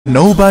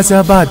नौ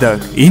बाजा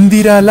बादक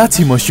इन्दिरा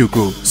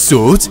लाछिमस्युको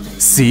सोच,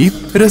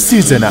 सिप र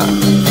सिर्जना।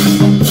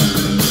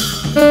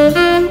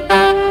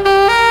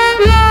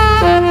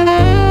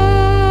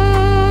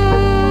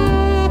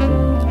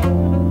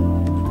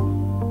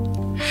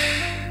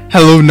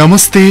 Hello,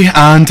 namaste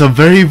and a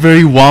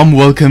very warm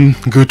welcome.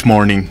 Good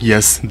morning.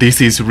 Yes, this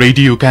is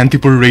Radio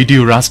Kantipur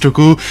Radio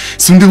राष्ट्रको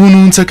सुन्दै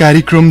हुनुहुन्छ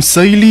कार्यक्रम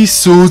शैली,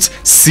 सोच,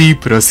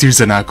 सिप र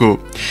सिर्जनाको।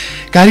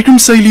 कार्यक्रम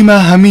शैलीमा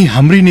हामी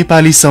हाम्रै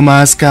नेपाली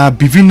समाजका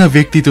विभिन्न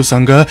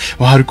व्यक्तित्वसँग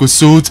उहाँहरूको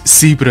सोच,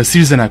 सिप र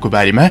सिर्जनाको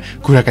बारेमा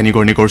कुराकानी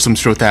गर्ने गर्छौं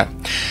श्रोता।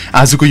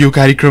 आजको यो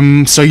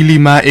कार्यक्रम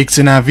शैलीमा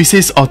एकजना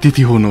विशेष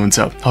अतिथि हुनुहुन्छ।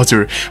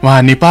 हजुर,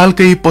 उहाँ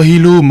नेपालकै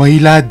पहिलो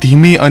महिला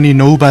धिमे अनि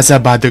नौबाजा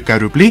वादकका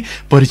रूपले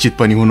परिचित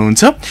पनि हुनुहुन्छ।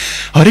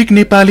 हरेक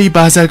नेपाली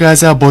बाजा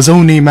गाजा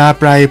बजाउनेमा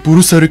प्राय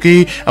पुरुषहरूकै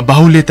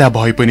बाहुल्यता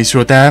भए पनि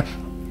श्रोता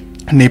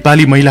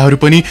नेपाली महिलाहरू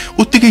पनि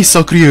उत्तिकै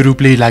सक्रिय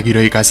रूपले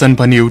लागिरहेका छन्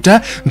भन्ने एउटा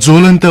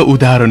ज्वलन्त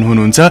उदाहरण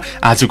हुनुहुन्छ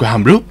आजको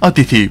हाम्रो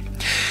अतिथि।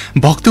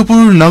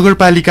 भक्तपुर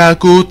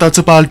नगरपालिकाको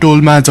तचपाल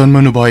टोलमा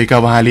जन्मनु भएका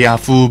उहाँले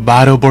आफू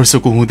 12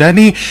 वर्षको हुँदा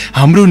नै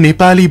हाम्रो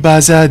नेपाली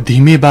बाजा,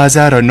 धिमे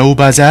बाजा र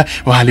नौबाजा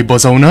उहाँले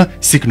बजाउन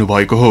सिक्नु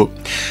भएको हो।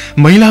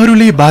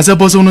 महिलाहरूले बाजा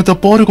बजाउन त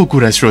परको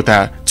कुरा श्रोता,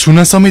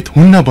 छुन समेत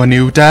हुन्न भन्ने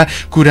एउटा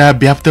कुरा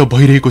व्याप्त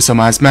भइरहेको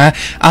समाजमा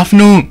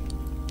आफ्नो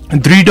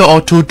दृढ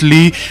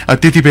अठोटले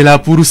त्यति बेला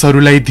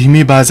पुरुषहरूलाई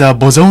धिमे बाजा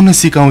बजाउन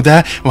सिकाउँदा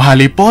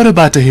उहाँले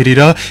परबाट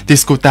हेरेर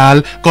त्यसको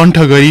ताल कण्ठ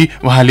गरी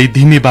उहाँले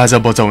धिमे बाजा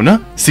बजाउन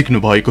सिक्नु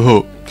भएको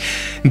हो।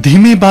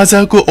 धिमे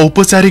बाजाको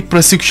औपचारिक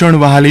प्रशिक्षण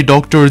उहाँले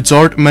डाक्टर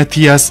जर्ज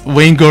म्याथियास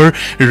वेंगर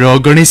र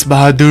गणेश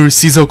बहादुर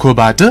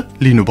सिजोखोबाट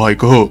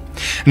लिनुभएको हो।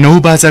 नौ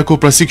बाजाको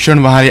प्रशिक्षण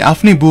उहाँले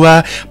आफ्नै बुवा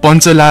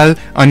पञ्चलाल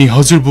अनि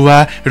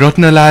हजुरबुवा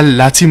रत्नलाल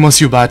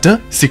लाछिमस्युबाट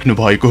सिक्नु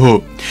भएको हो।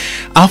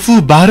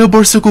 आफू 12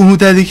 वर्षको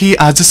हुँदादेखि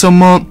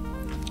आजसम्म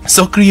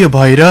सक्रिय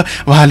भएर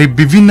उहाँले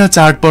विभिन्न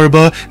चाडपर्व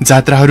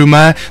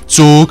जात्राहरूमा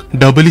चोक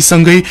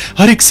डबलीसँगै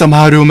हरेक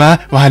समारोहमा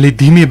उहाँले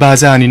धिमे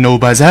बाजा अनि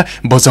नौबाजा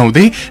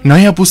बजाउँदै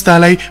नयाँ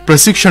पुस्तालाई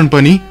प्रशिक्षण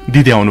पनि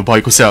दिँदै आउनु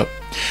भएको छ।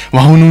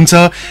 उहाँ हुनुहुन्छ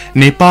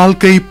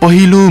नेपालकै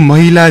पहिलो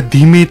महिला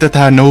धिमे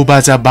तथा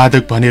नौबाजा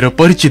वादक भनेर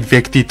परिचित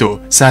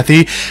व्यक्तित्व, साथै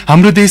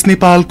हाम्रो देश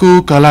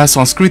नेपालको कला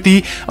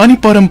संस्कृति अनि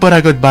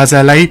परम्परागत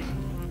बाजालाई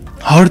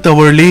हर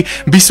तवरले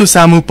विश्व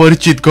सामु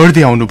परिचित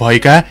गर्दै आउनु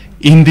भएका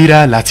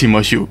इन्दिरा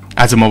लाछिमस्यु।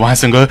 आज म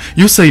उहाँसँग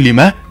यो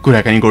शैलीमा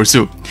कुराकानी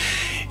गर्छु।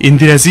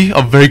 Indiraji,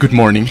 a very good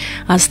morning.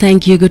 हस्,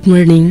 थ्याङ्क यू, गुड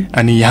मर्निङ।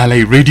 अनि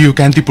यहाँलाई रेडियो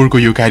कान्तिपुरको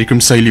यो कार्यक्रम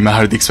शैलीमा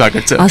हार्दिक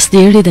स्वागत छ। हस्,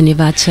 धेरै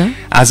धन्यवाद छ।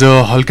 आज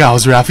हल्का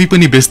हजुर आफै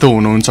पनि व्यस्त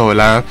हुनुहुन्छ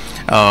होला।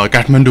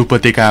 काठमाडौँ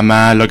उपत्यकामा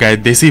लगायत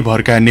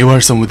देशैभरका नेवार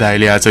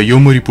समुदायले आज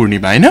योमरी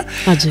पूर्णिमा हैन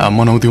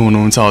मनाउँदै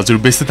हुनुहुन्छ। हजुर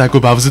व्यस्तताको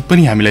बावजुद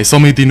पनि हामीलाई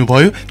समय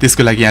दिनुभयो,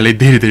 त्यसको लागि यहाँलाई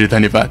धेरै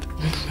धन्यवाद।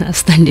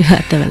 हस्,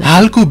 धन्यवाद तपाईलाई।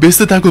 हालको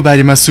व्यस्तताको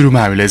बारेमा सुरुमा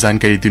हामीलाई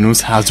जानकारी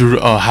दिनुहोस्। हजुर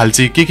हाल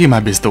चाहिँ केमा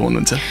व्यस्त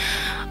हुनुहुन्छ?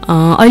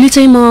 अहिले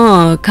चाहिँ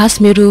म खास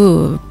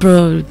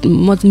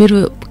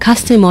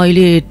चाहिँ म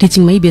अहिले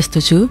टिचिङमै व्यस्त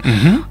छु।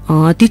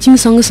 टिचिङ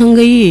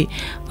सँगसँगै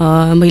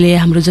मैले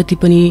हाम्रो जति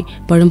पनि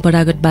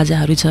परम्परागत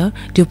बाजाहरू छ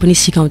त्यो पनि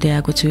सिकाउँदै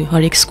आएको छु।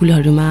 हरेक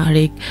स्कुलहरूमा,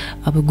 हरेक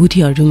अब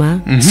गुठीहरूमा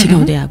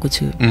सिकाउँदै आएको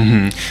छु।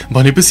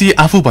 भनेपछि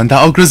आफूभन्दा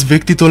अग्रज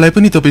व्यक्तित्वलाई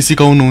पनि तपाईँ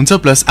सिकाउनुहुन्छ,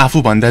 प्लस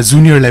आफूभन्दा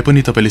जुनियरलाई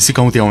पनि तपाईँले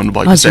सिकाउँदै आउनु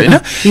भएको छ हैन?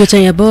 यो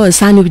चाहिँ अब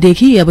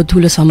सानोदेखि अब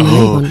ठुलोसम्म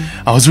नै।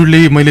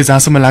 हजुरले मैले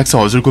जहाँसम्म लाग्छ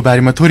हजुरको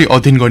बारेमा थोरै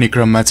अध्ययन गर्ने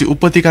क्रममा चाहिँ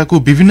उपत्यकाको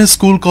विभिन्न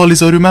स्कुल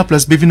कलेजहरूमा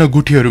प्लस विभिन्न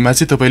गुठीहरूमा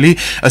चाहिँ तपाईँले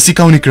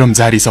सिकाउने क्रम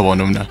जारी छ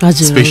भनौँ न,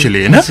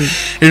 स्पेशली हैन?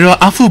 र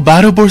आफू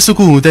 12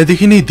 वर्षको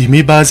हुँदादेखि नै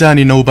धिमे बाजा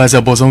अनि नौबाजा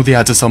बजाउँदै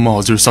आजसम्म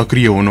हजुर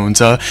सक्रिय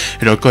हुनुहुन्छ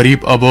र करिब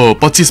अब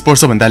 25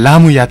 वर्षभन्दा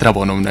लामो यात्रा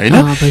भनौँ न हैन?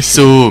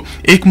 सो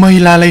एक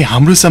महिलालाई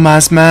हाम्रो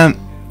समाजमा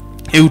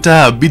एउटा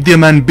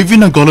विद्यमान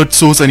विभिन्न गलत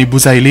सोच अनि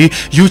बुझाइले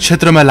यो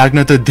क्षेत्रमा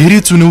लाग्न त धेरै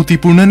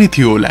चुनौतीपूर्ण नै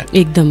थियो होला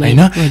एकदम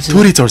हैन?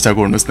 थोरै चर्चा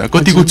गर्नुहोस् न,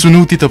 कतिको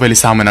चुनौती तपाईँले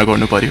सामना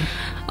गर्नु पर्यो?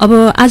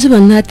 अब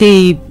आजभन्दा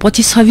त्यही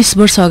 25-26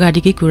 वर्ष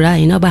अगाडिकै कुरा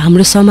हैन। अब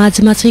हाम्रो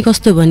समाजमा चाहिँ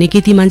कस्तो भने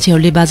केटी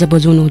मान्छेहरूले बाजा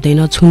बजाउनु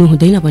हुँदैन, छुनु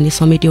हुँदैन भन्ने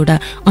समेत एउटा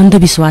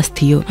अन्धविश्वास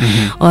थियो।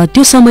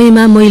 त्यो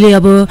समयमा मैले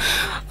अब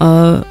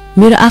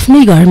मेरो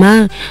आफ्नै घरमा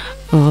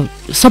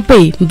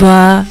सबै बुवा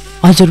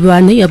हजुरबुवा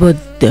नै अब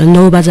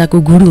नौबाजाको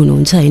गुरु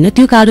हुनुहुन्छ हैन?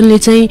 त्यो कारणले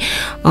चाहिँ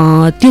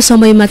त्यो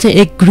समयमा चाहिँ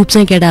एक ग्रुप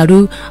चाहिँ केटाहरू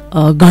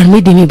घरमै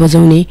धिमे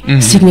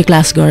बजाउने सिक्ने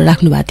क्लास गरेर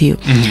राख्नु भएको थियो।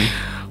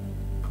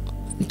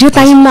 त्यो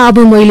टाइममा अब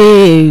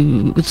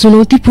मैले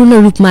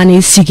चुनौतीपूर्ण रूपमा नै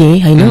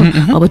सिकेँ हैन?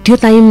 अब त्यो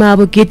टाइममा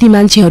अब केटी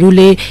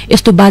मान्छेहरूले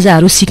यस्तो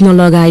बाजाहरू सिक्न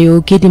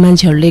लगायो, केटी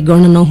मान्छेहरूले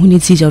गर्न नहुने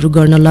चिजहरू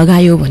गर्न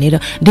लगायो भनेर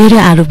धेरै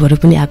आरोपहरू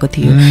पनि आएको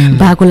थियो,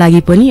 बाको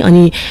लागि पनि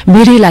अनि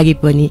मेरै लागि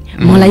पनि।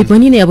 मलाई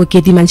पनि नै अब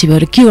केटी मान्छे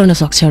भएर के गर्न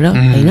सक्छ र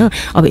हैन?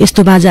 अब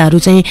यस्तो बाजाहरू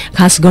चाहिँ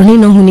खास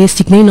गर्नै नहुने,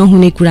 सिक्नै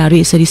नहुने कुराहरू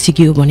यसरी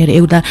सिकियो भनेर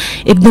एउटा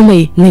एकदमै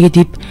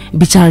नेगेटिभ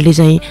विचारले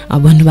चाहिँ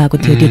भन्नुभएको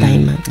थियो त्यो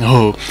टाइममा।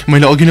 हो,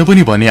 मैले अघि नै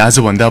पनि भने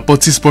आजभन्दा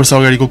 25 20-25 वर्ष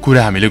अगाडिको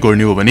कुरा हामीले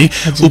गर्ने हो भने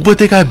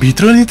उपत्यका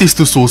भित्र नै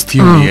त्यस्तो सोच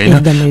थियो नि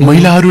हैन,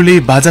 महिलाहरूले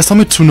बाजा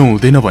समेत छुनु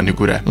हुँदैन भन्ने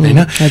कुरा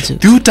हैन।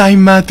 त्यो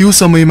टाइममा त्यो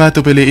समयमा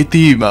तपाईले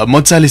यति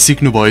मज्जाले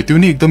सिक्नु भयो, त्यो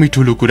नि एकदमै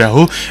ठूलो कुरा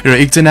हो र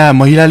एकजना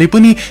महिलाले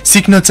पनि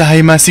सिक्न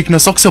चाहेमा सिक्न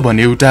सक्छ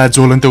भन्ने एउटा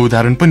ज्वलन्त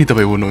उदाहरण पनि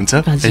तपाई हुनुहुन्छ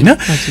हैन।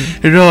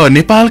 र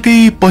नेपालकै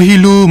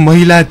पहिलो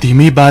महिला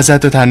धिमे बाजा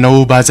तथा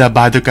नौ बाजा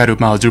वादकका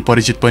रूपमा हजुर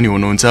परिचित पनि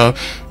हुनुहुन्छ।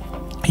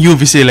 यो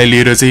विषयलाई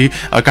लिएर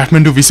चाहिँ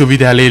काठमाडौँ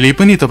विश्वविद्यालयले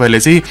पनि तपाईलाई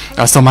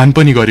चाहिँ सम्मान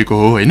पनि गरेको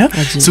हो हैन।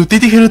 सो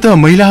त्यतिखेर त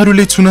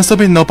महिलाहरूले छुन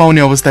सबै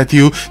नपाउने अवस्था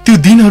थियो। त्यो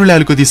दिनहरूलाई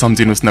अलिकति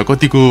सम्झिनुस् न,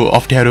 कतिको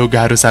अप्ठ्यारो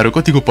गाह्रो साह्रो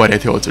कतिको पर्या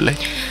थियो हजुरलाई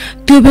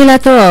त्यो बेला?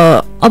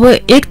 त अब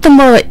एक त म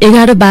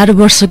 11-12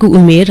 वर्षको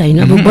उमेर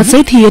हैन, अब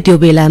बच्चै थिए त्यो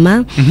बेलामा।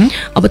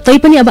 अब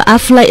तैपनि अब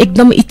आफूलाई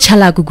एकदम इच्छा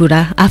लागेको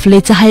कुरा, आफूले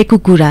चाहेको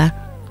कुरा,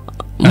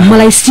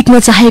 मलाई सिक्न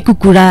चाहेको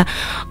कुरा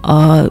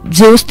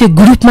जे होस् त्यो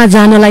ग्रुपमा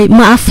जानलाई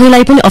म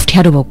आफैलाई पनि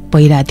अप्ठ्यारो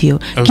भइरहेको थियो,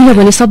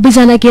 किनभने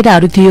सबैजना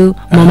केटाहरू थियो,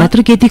 म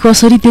मात्र केटी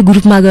कसरी त्यो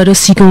ग्रुपमा गएर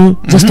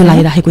सिकौँ जस्तो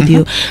लागिरहेको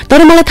थियो।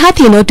 तर मलाई थाहा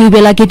थिएन त्यो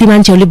बेला केटी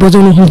मान्छेहरूले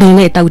बजाउनु हुँदैन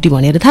यताउति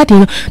भनेर थाहा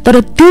थिएन। तर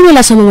त्यो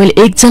बेलासम्म मैले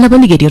एकजना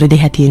पनि केटीहरू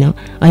देखाएको थिएन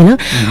हैन।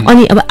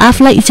 अनि अब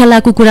आफूलाई इच्छा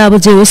लागेको कुरा अब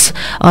जे होस्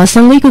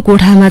सँगैको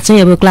कोठामा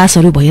चाहिँ अब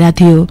क्लासहरू भइरहेको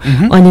थियो,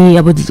 अनि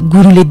अब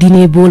गुरुले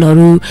दिने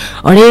बोलहरू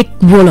हरेक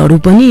बोलहरू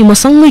पनि म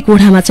सँगै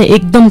कोठामा चाहिँ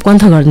एकदम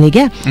कण्ठ गर्ने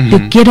क्या। त्यो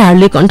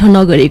केटाहरूले कण्ठ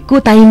नगरेको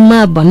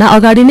टाइममा भन्दा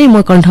अगाडि नै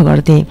म कण्ठ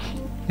गर्थेँ।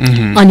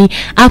 अनि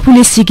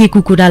आफूले सिकेको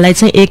कुरालाई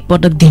चाहिँ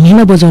एकपटक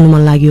धिमेमा बजाउनु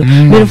मन लाग्यो।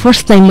 मेरो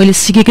फर्स्ट टाइम मैले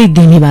सिकेकै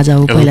धिमे बाजा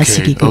हो पहिला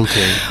सिकेको।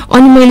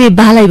 अनि मैले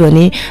बालाई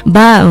भने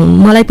बा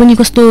मलाई पनि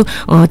कस्तो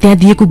त्यहाँ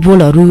दिएको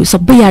बोलहरू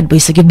सबै याद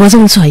भइसक्यो,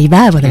 बजाउँछु है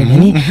बा भनेर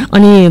भने।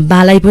 अनि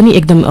बालाई पनि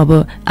एकदम अब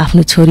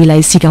आफ्नो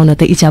छोरीलाई सिकाउन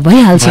त इच्छा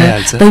भइहाल्छ,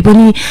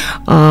 तैपनि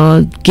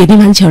केटी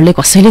मान्छेहरूले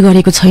कसैले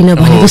गरेको छैन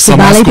भने जस्तो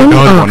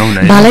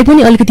बालाई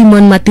पनि अलिकति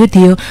मनमा त्यो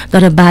थियो।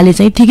 तर बाले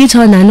चाहिँ ठिकै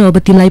छ नानु,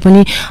 अब तिमीलाई पनि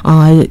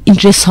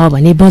इन्ट्रेस्ट छ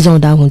भने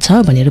बजाउँदा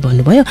हुन्छ भनेर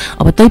भन्नुभयो।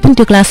 अब तै पनि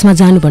त्यो क्लासमा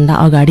जानुभन्दा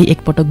अगाडि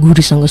एकपटक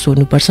गुरुसँग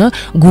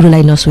सोध्नुपर्छ,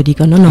 गुरुलाई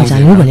नसोधिकन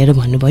नजानु भनेर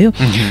भन्नुभयो।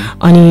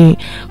 अनि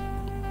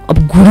अब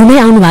गुरु नै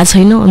आउनु भएको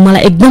छैन,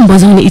 मलाई एकदम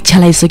बजाउने इच्छा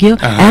लागिसक्यो।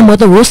 म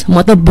त होस् म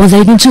त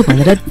बजाइदिन्छु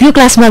भनेर त्यो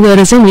क्लासमा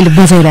गएर चाहिँ मैले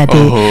बजाइरहेको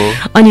थिएँ।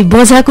 अनि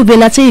बजाएको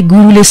बेला चाहिँ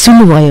गुरुले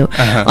सुन्नुभयो,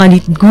 अनि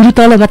गुरु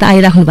तलबाट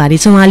आइराख्नु भएको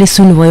रहेछ, उहाँले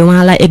सुन्नुभयो,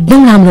 उहाँलाई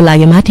एकदम राम्रो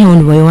लाग्यो, माथि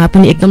आउनुभयो, उहाँ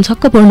पनि एकदम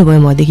छक्क पर्नुभयो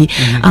मदेखि।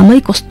 आमै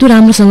कस्तो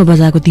राम्रोसँग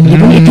बजाएको, तिमीले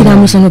पनि यति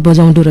राम्रोसँग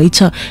बजाउँदो रहेछ,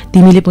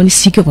 तिमीले पनि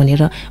सिक्यो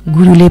भनेर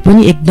गुरुले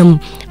पनि एकदम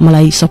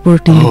मलाई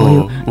सपोर्ट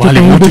दिनुभयो। त्यो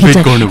टाइमदेखि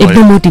चाहिँ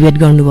एकदम मोटिभेट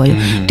गर्नुभयो।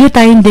 त्यो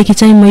टाइमदेखि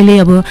चाहिँ मैले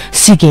अब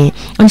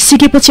सिकेँ। अनि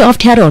सिकेपछि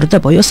अप्ठ्यारोहरू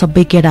त भयो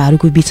सबै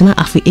केटाहरूको बिचमा,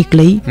 आफू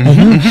एक्लै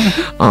हैन।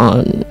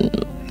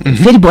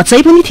 फेरि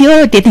बच्चै पनि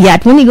थियो, त्यति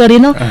याद पनि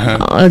गरेन।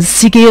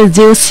 सिके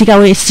जे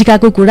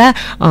सिकाएको कुरा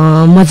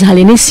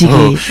मजाले नै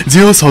सिके।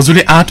 जे होस्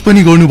हजुरले आर्ट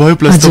पनि गर्नुभयो,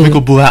 प्लस तपाईको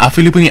बुवा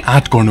आफैले पनि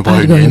आर्ट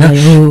गर्नुभयो हैन।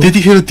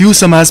 त्यतिखेर त्यो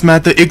समाजमा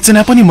त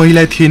एकजना पनि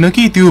महिला थिएन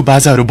कि त्यो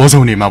बाजाहरू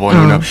बजाउनेमा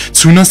भनौँ न,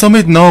 छुन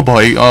समेत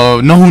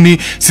नहुने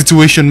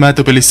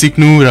सिचुएसनमा तपाईले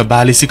सिक्नु र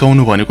बाले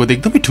सिकाउनु भनेको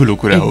त एकदमै ठुलो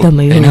कुरा हो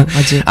हैन।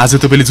 आज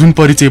तपाईले जुन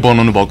परिचय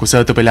बनाउनु भएको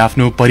छ, तपाईले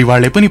आफ्नो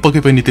परिवारलाई पनि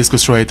पक्कै पनि त्यसको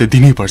श्रेय त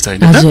दिनै पर्छ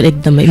हैन। हजुर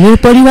एकदमै, मेरो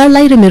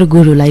परिवारलाई र मेरो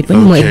गुरुलाई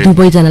पनि म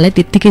दुवैजनालाई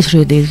त्यत्तिकै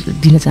श्रेय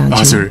दिन चाहन्छु।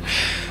 हजुर,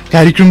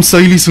 कार्यक्रम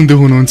शैली सुन्दै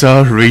हुनुहुन्छ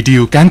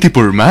रेडियो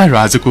कान्तिपुरमा र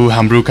आजको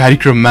हाम्रो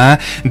कार्यक्रममा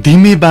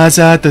धिमे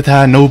बाजा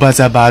तथा नौ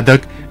बाजा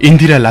वादक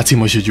इन्दिरा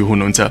लाछिमस्युज्यू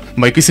हुनुहुन्छ।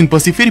 म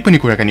एकैछिनपछि फेरि पनि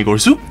कुराकानी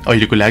गर्छु।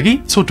 अहिलेको लागि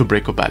छोटो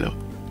ब्रेकको पालो।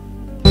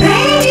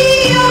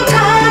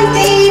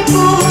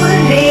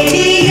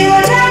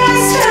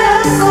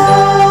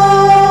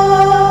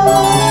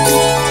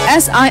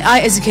 SII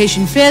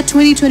Education Fair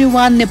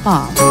 2021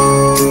 Nepal.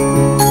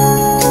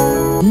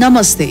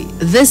 Namaste.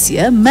 This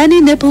year, many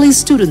Nepalese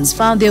students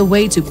found their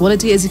way to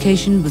quality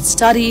education with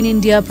Study in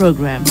India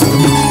program.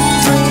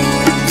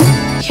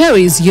 Here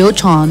is your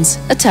chance.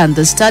 Attend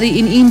the Study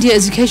in India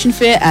Education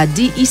Fair at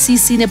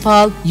DECC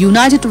Nepal,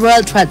 United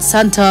World Trade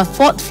Center,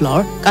 4th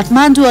floor,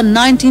 Kathmandu on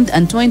 19th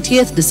and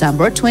 20th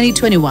December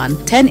 2021,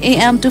 10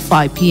 a.m. to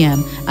 5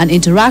 p.m. and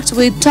interact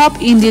with top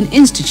Indian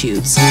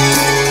institutes.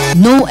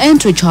 No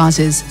entry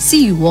charges.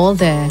 See you all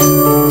there.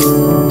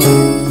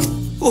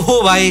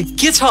 ओहो भाइ,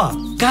 के छ?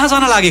 कहाँ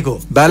जान लागेको?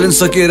 Balance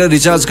सकिएर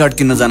recharge card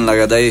किन्न जान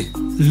लाग्यो दाइ।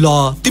 ल,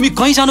 तिमी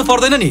कहीँ जानु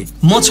पर्दैन नि,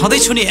 म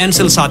छँदैछु नि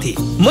एनसेल साथी,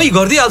 मै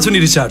गरिदिइहाल्छु नि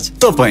रिचार्ज।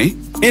 तपाईँ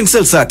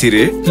एनसेल साथी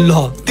रे? ल,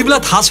 तिमीलाई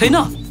थाहा छैन,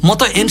 म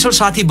त एनसेल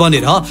साथी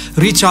बनेर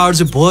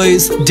रिचार्ज,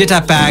 भोइस, डेटा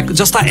प्याक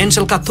जस्ता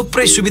एनसेलका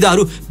थुप्रै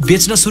सुविधाहरू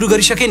बेच्न सुरु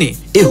गरिसके नि।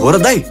 ए हो र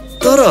दाइ,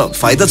 तर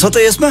फाइदा छ त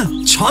यसमा?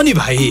 छ नि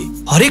भाइ,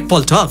 हरेक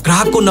पल्ट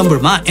ग्राहकको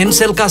नम्बरमा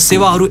एनसेलका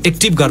सेवाहरू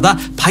एक्टिभ गर्दा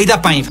फाइदा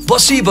पाइ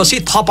बसी बसी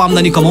थप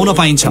आम्दानी कमाउन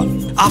पाइन्छ।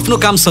 आफ्नो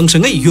काम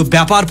सँगसँगै यो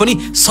व्यापार पनि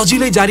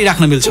सजिलै जारी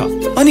राख्न मिल्छ।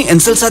 अनि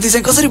एनसेल साथी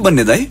चाहिँ कसरी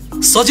बन्ने दाइ?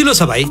 सजिलो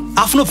छ भाइ,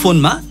 आफ्नो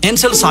फोनमा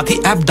एनसेल साथी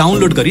एप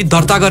डाउनलोड गरी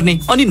दर्ता गर्ने,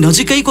 अनि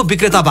नजिकैको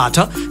विक्रेताबाट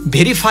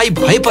भेरिफाई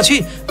भएपछि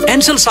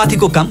एनसेल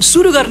साथीको काम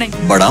सुरु गर्ने।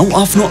 बढाऊ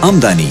आफ्नो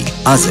आम्दानी,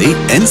 आजै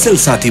एनसेल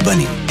साथी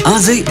बनी।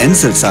 आजै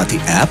एनसेल साथी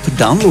एप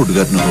डाउनलोड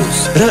गर्नुहोस्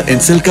र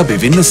एनसेलका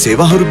विभिन्न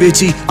सेवाहरू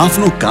बेची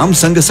आफ्नो काम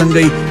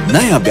सँगसँगै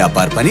नयाँ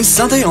व्यापार पनि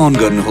सधैँ अन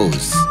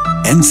गर्नुहोस्।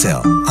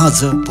 एनसेल, आज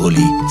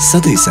भोलि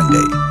सधैँ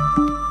सँगै।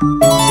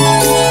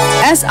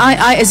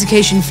 SII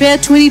Education Fair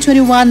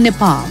 2021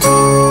 Nepal.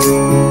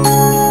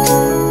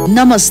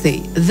 Namaste.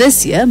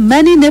 This year,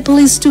 many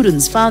Nepalese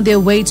students found their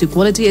way to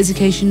quality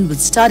education with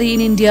Study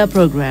in India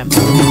program.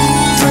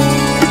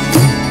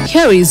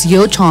 Here is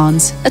your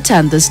chance.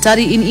 Attend the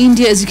Study in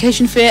India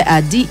Education Fair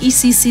at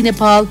DECC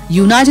Nepal,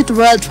 United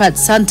World Trade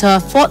Center,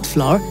 4th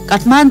floor,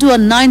 Kathmandu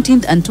on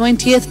 19th and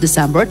 20th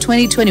December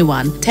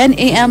 2021, 10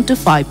 a.m. to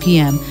 5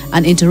 p.m.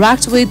 and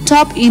interact with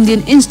top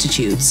Indian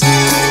institutes.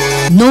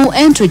 No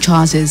entry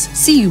charges.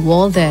 See you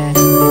all there.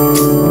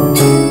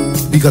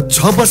 विगत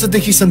 6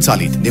 वर्षदेखि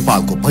सञ्चालित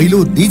नेपालको पहिलो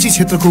निजी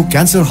क्षेत्रको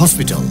cancer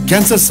hospital,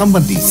 cancer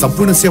सम्बन्धी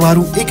सम्पूर्ण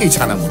सेवाहरू एकै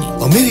छानामुनि।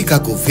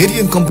 अमेरिकाको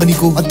भेरियन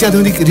कम्पनीको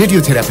अत्याधुनिक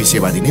रेडियोथेरापी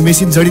सेवा दिने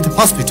मेसिन जडित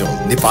हस्पिटल,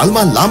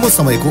 नेपालमा लामो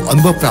समयको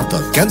अनुभव प्राप्त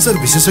क्यान्सर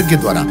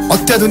विशेषज्ञद्वारा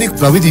अत्याधुनिक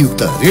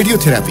प्रविधियुक्त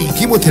radiotherapy,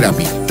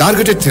 chemotherapy,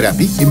 targeted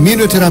therapy,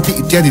 immunotherapy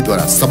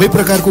इत्यादिद्वारा सबै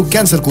प्रकारको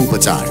क्यान्सरको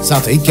उपचार,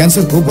 साथै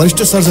क्यान्सरको वरिष्ठ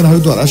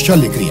सर्जनहरूद्वारा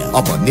शल्यक्रिया।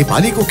 अब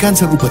नेपालीको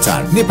क्यान्सर उपचार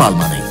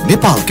नेपालमा नै।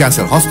 Nepal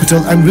cancer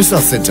hospital and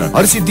research centre,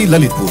 Harsiddhi,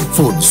 Lalitpur.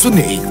 Phone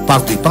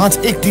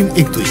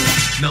 01-525-1312।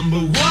 Number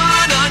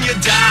 1 on your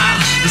dial,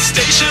 the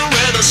station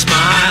with a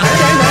smile.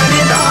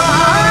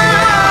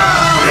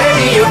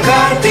 Radio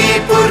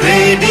Kantipur,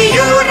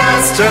 Radio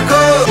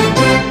Rastrako.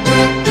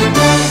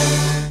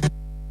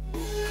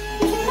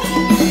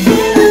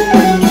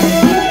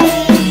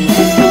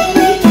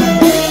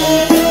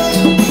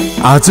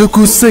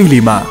 आजको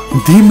शैलीमा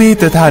धिमे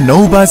तथा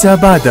नौबाजा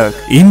वादक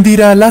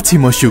इन्दिरा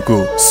लाछिमस्युको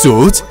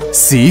सोच,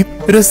 सिप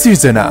र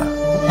सिर्जना।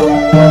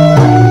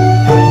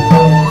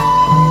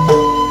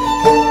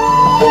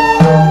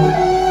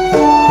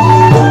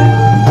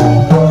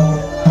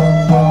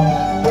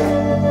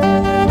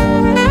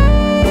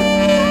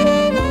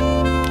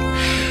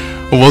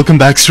 वेलकम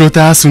ब्याक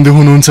श्रोता, सुन्दै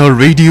हुनुहुन्छ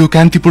रेडियो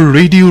कान्तिपुर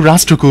रेडियो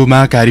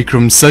राष्ट्रकोमा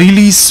कार्यक्रम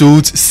शैली,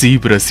 सोच,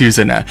 सिप र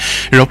सिर्जना।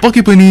 र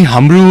पक्कै पनि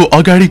हाम्रो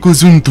अगाडिको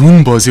जुन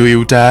धुन बज्यो,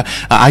 एउटा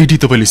आइडी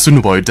तपाईँले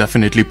सुन्नुभयो,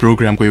 डेफिनेटली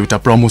प्रोग्रामको एउटा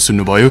प्रमो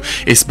सुन्नुभयो।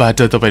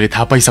 यसबाट तपाईँले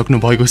थाहा पाइसक्नु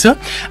भएको छ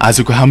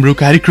आजको हाम्रो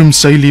कार्यक्रम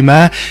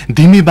शैलीमा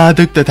धिमे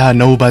वादक तथा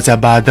नौबाजा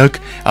वादक,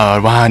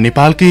 उहाँ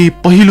नेपालकै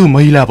पहिलो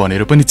महिला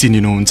भनेर पनि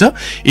चिनिनुहुन्छ,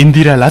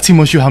 इन्दिरा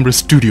लाछिमस्यु हाम्रो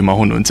स्टुडियोमा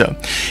हुनुहुन्छ।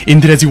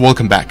 Indiraji,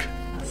 welcome back.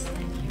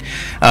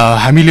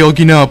 हामीले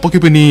अघि न पक्कै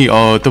पनि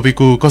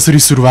तपाईको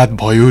कसरी सुरुवात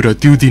भयो र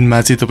त्यो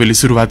दिनमा चाहिँ तपाईले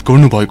सुरुवात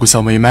गर्नुभएको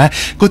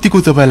समयमा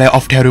कतिको तपाईलाई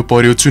अप्ठ्यारो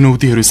पर्यो,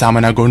 चुनौतीहरू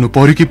सामना गर्नु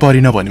पर्यो कि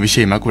परेन भन्ने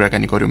विषयमा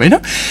कुराकानी गर्यौं हैन।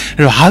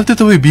 र हाल त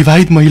तपाई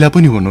विवाहित महिला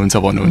पनि हुनुहुन्छ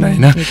भनौं न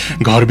हैन।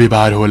 घर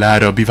व्यवहार होला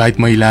र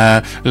विवाहित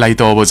महिलालाई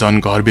त अब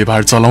झन् घर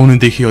व्यवहार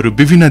चलाउनुदेखि अरु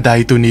विभिन्न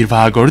दायित्व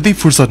निर्वाह गर्दै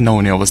फुर्सद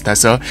नहुने अवस्था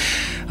छ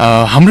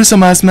हाम्रो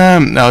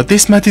समाजमा।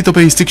 त्यसमाथि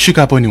तपाई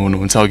शिक्षिका पनि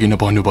हुनुहुन्छ, अघि न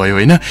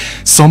भन्नुभयो हैन।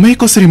 समय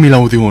कसरी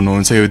मिलाउँदै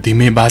हुनुहुन्छ यो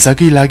धिमे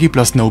बाजाकै लागि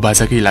प्लस नौ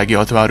बाजाकै लागि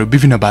अथवा अरु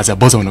विभिन्न बाजा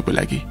बजाउनको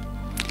लागि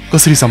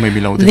कसरी समय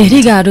मिलाउँदै?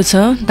 धेरै गाह्रो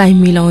छ टाइम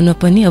मिलाउन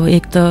पनि। अब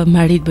एक त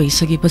म्यारिड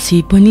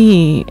भइसकेपछि पनि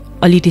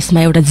अलि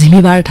त्यसमा एउटा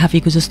जिम्मेवार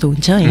थापेको जस्तो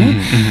हुन्छ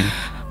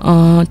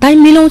हैन। टाइम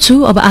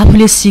मिलाउँछु। अब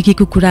आफूले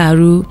सिकेको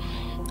कुराहरू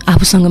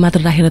आफूसँग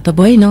मात्र राखेर त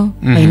भएन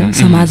हैन,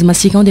 समाजमा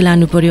सिकाउँदै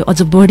लानु पर्यो,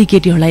 अझ बढी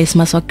केटीहरूलाई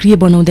यसमा सक्रिय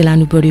बनाउँदै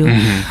लानु पर्यो।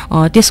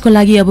 त्यसको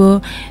लागि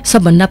अब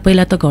सबभन्दा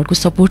पहिला त घरको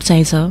सपोर्ट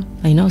चाहिन्छ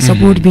हैन।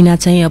 सपोर्ट बिना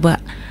चाहिँ अब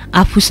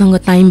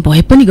आफूसँग टाइम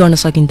भए पनि गर्न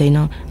सकिँदैन।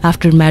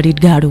 आफ्टर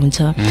म्यारिड गाह्रो हुन्छ।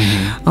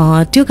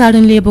 त्यो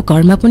कारणले अब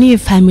घरमा पनि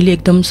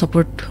फ्यामिली एकदम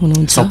सपोर्ट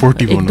हुनुहुन्छ,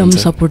 एकदम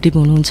सपोर्टिभ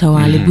हुनुहुन्छ,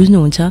 उहाँले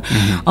बुझ्नुहुन्छ।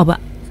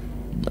 अब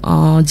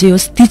जे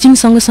होस् टिचिङ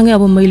सँगसँगै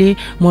अब मैले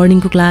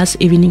मर्निङको क्लास,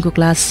 इभिनिङको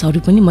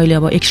क्लासहरू पनि मैले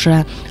अब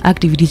एक्स्ट्रा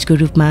एक्टिभिटिजको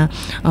रूपमा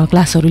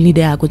क्लासहरू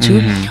लिँदै आएको छु।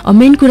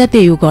 मेन कुरा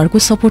त्यही हो, घरको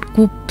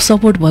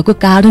सपोर्ट भएको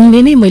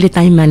कारणले नै मैले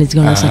टाइम म्यानेज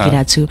गर्न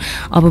सकिरहेको छु।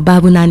 अब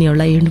बाबु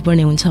नानीहरूलाई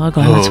हेर्नुपर्ने हुन्छ,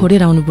 घरमा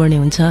छोडेर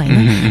आउनुपर्ने हुन्छ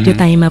हैन। त्यो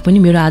टाइममा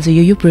पनि मेरो आज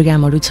यो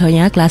प्रोग्रामहरू छ,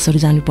 यहाँ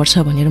क्लासहरू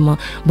जानुपर्छ भनेर म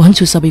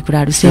भन्छु। सबै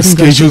कुराहरू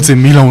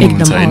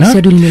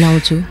शेड्युल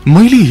मिलाउँछु।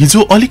 मैले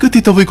हिजो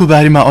अलिकति तपाईको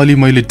बारेमा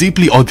मैले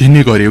डिपली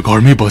अध्ययन गरेँ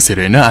घरमै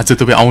बसेर हैन। आज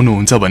तपाईँ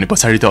आउनुहुन्छ भने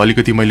पछाडि त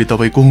अलिकति मैले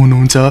तपाईँ को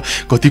हुनुहुन्छ,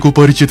 कतिको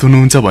परिचित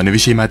हुनुहुन्छ भन्ने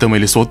विषयमा त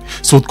मैले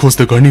सोधखोज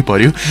त गर्नै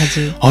पर्यो।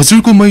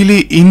 हजुरको मैले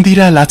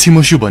इन्दिरा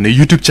लाछिमस्यु भन्ने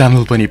युट्युब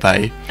च्यानल पनि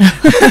पाएँ।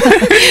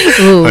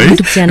 र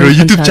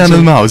युट्युब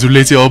च्यानलमा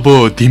हजुरले चाहिँ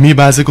अब धिमे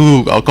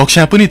बाजाको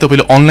कक्षा पनि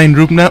तपाईले अनलाइन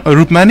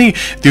रूपमा नै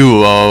त्यो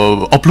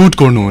अपलोड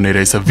गर्नुहुने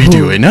रहेछ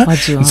भिडियो हैन,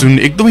 जुन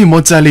एकदमै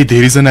मजाले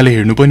धेरैजनाले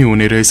हेर्नु पनि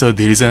हुने रहेछ,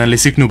 धेरैजनाले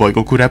सिक्नु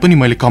भएको कुरा पनि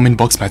मैले कमेन्ट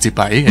बक्समा चाहिँ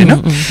पाएँ हैन।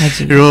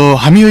 र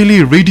हामी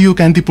अहिले रेडियो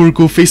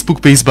कान्तिपुरको फेसबुक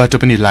पेजबाट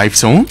पनि लाइभ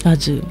छौं।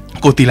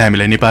 कतिलाई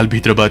हामीलाई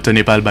नेपालभित्रबाट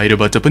नेपाल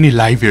बाहिरबाट पनि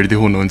लाइभ हेर्दै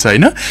हुनुहुन्छ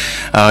होइन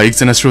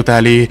एकजना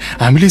श्रोताले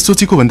हामीले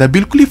सोचेको भन्दा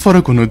बिल्कुलै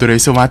फरक हुनुहुँदो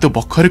रहेछ उहाँ त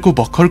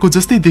भर्खरको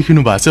जस्तै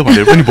देखिनु भएको छ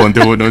भनेर पनि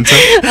भन्दै हुनुहुन्छ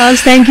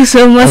थ्याङ्क यू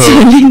सो मच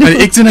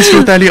एकजना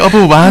श्रोताले अब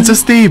उहाँ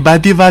जस्तै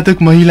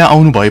वाद्यवादक महिला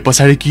आउनु भए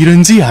पछाडि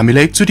किरणजी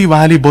हामीलाई एकचोटि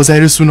उहाँले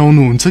बजाएर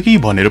सुनाउनुहुन्छ कि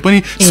भनेर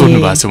पनि सोध्नु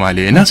भएको छ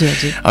उहाँले होइन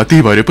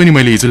त्यही भएर पनि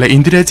मैले हिजोलाई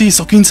इन्दिराजी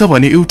सकिन्छ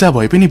भने एउटा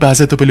भए पनि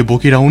बाजा तपाईँले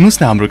बोकेर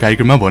आउनुहोस् न हाम्रो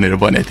कार्यक्रममा भनेर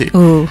भनेको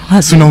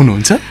थिएँ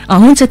सुनाउनुहुन्छ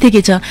हुन्छ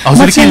ठिकै छ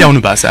हजुर के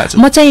ल्याउनु भएको छ आज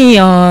म चाहिँ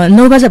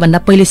 9 बाजा भन्दा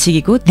पहिले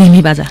सिकेको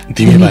धिमी बाजा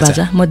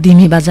म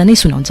धिमी बाजा नै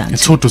सुनाउन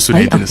चाहन्छु छोटो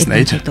सुनाइदिनुहोस् न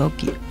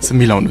है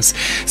मिलाउनुहोस्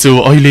सो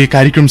अहिले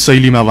कार्यक्रम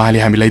शैलीमा उहाँले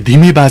हामीलाई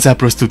धिमी बाजा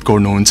प्रस्तुत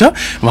गर्नुहुन्छ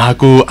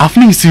उहाँको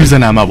आफ्नै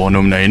सिर्जनामा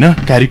भनौँ न होइन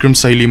कार्यक्रम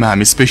शैलीमा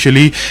हामी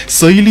स्पेशली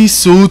शैली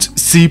सोच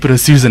सिप र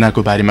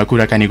सिर्जनाको बारेमा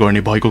कुराकानी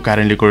गर्ने भएको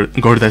कारणले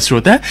गर्दा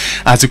श्रोता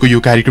आजको यो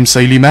कार्यक्रम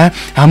शैलीमा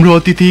हाम्रो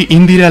अतिथि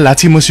इन्दिरा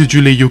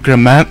लाछिमस्युज्यूले यो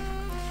क्रममा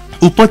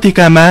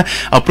उपत्यकामा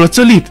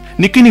प्रचलित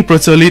निकै नै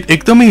प्रचलित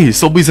एकदमै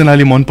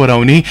सबैजनाले मन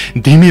पराउने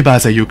धिमे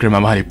बाजा यो क्रममा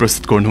उहाँले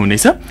प्रस्तुत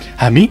गर्नुहुनेछ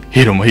हामी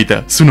हेरौँ है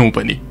त सुनौँ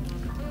पनि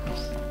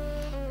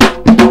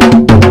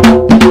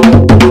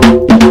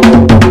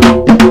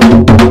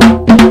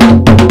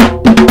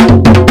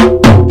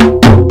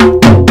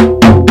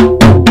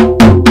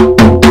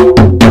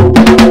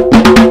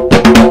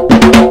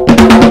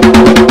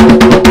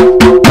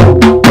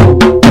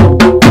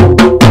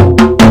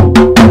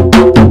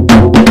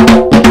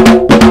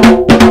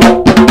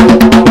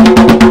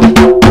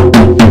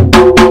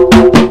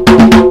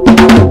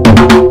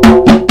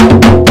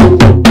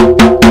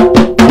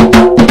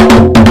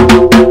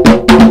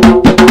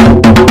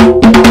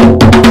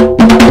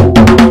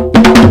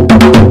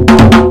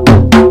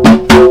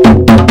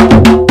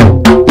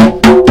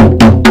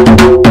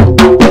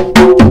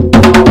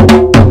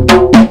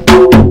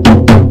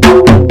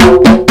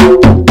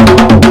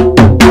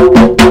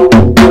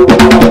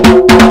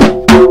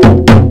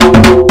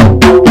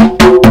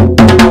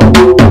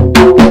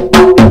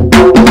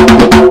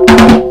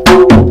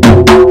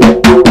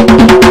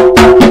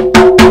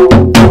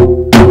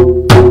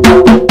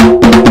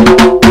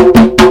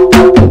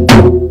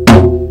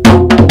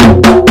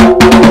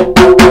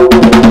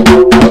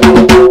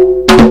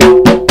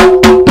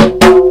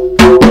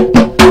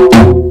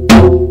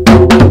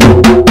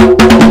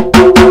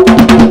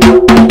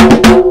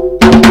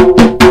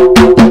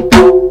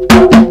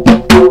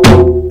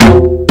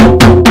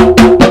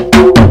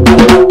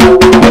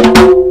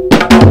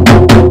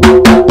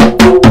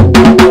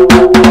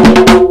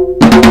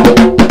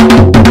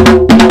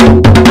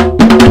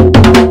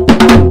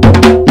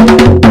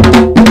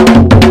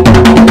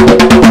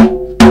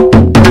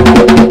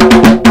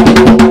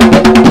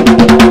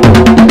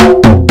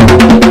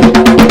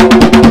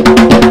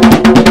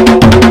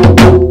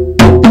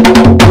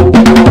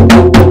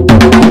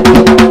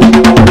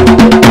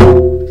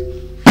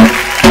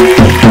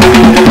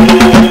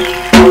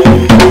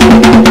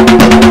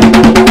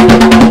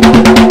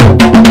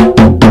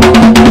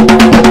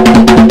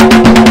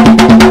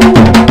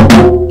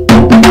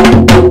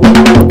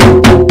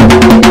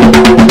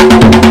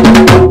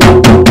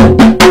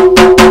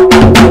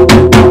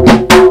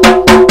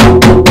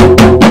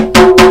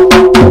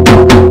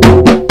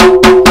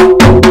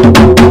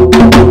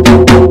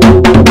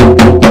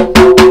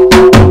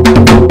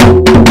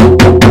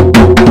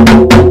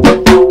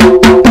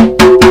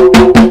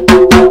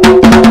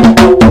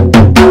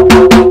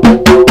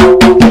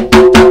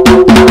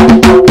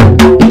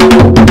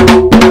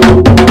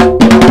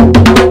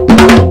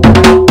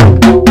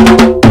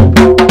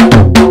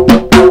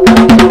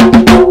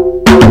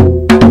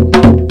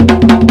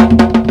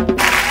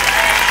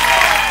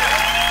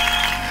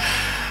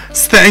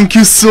Thank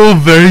you so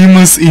very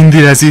much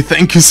Indiraji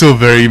thank you so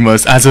very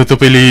much आज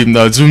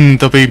तपाईँले जुन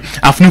तपाईँ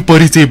आफ्नो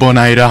परिचय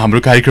बनाएर हाम्रो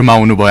कार्यक्रममा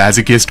आउनुभयो आज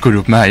गेस्टको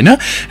रूपमा होइन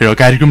र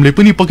कार्यक्रमले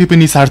पनि पक्कै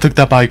पनि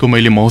सार्थकता पाएको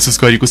मैले महसुस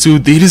गरेको छु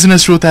धेरैजना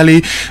श्रोताले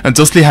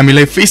जसले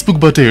हामीलाई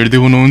फेसबुकबाट हेर्दै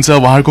हुनुहुन्छ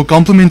उहाँहरूको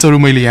कम्प्लिमेन्ट्सहरू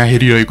मैले यहाँ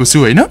हेरिरहेको छु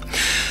होइन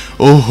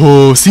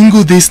ओहो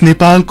सिङ्गो देश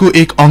नेपालको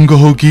एक अङ्ग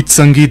हो गीत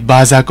संगीत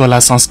बाजा कला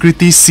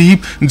संस्कृति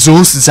सिप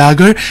जोश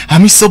जागर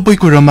हामी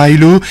सबैको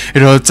रमाइलो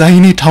र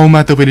चाहिने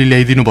ठाउँमा तपाईँले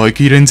ल्याइदिनु भयो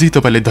किरणजी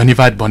तपाईँलाई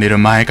धन्यवाद भनेर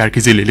माया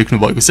कार्कीजीले लेख्नु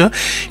भएको छ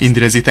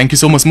Indiraji thank you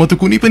so much म त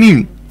कुनै पनि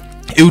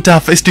एउटा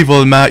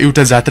फेस्टिभलमा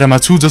एउटा जात्रामा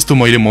छु जस्तो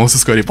मैले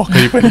महसुस गरे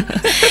पक्कै पनि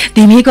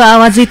तिमीको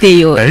आवाजै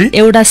त्यही हो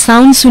एउटा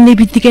साउन्ड सुन्ने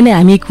बित्तिकै नै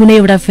हामी कुनै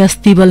एउटा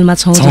फेस्टिभलमा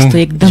छौं जस्तो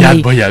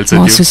एकदमै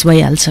महसुस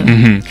भइहाल्छ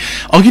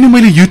अघि नै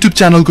मैले युट्युब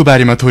च्यानलको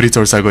बारेमा थोरै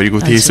चर्चा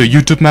गरेको थिएँ सो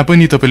युट्युबमा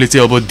पनि तपाईले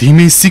चाहिँ अब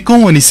धीमे सिकौं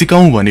अनि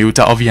सिकाउँ भन्ने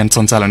एउटा अभियान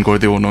सञ्चालन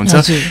गर्दै हुनुहुन्छ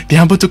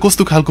त्यहाँबाट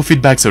कस्तो खालको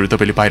फिडब्याक्सहरु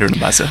तपाईले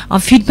पाइरहनु भएको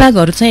छ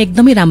फिडब्याकहरु चाहिँ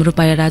एकदमै राम्रो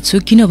पाइरहेको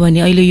छु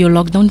किनभने अहिले यो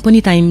लकडाउन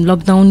पनि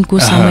लकडाउनको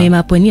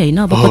समयमा पनि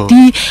हैन अब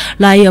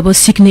कतिलाई अब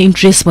सिक्ने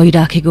इन्ट्रेस्ट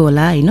भइराखेको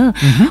होला हैन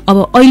अब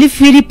अहिले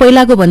फेरि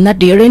पहिलाको भन्दा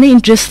धेरै नै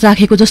इन्ट्रेस्ट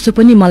राखेको जस्तो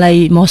पनि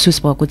मलाई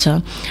महसुस भएको छ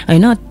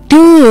हैन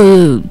त्यो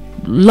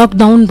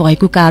लकडाउन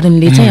भएको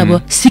कारणले चाहिँ अब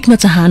सिक्न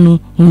चाहनु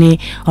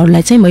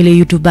हुनेहरूलाई चाहिँ मैले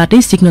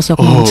युट्युबबाटै सिक्न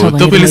सक्नुहुन्छ भनेर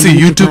तपाईले चाहिँ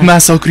युट्युबमा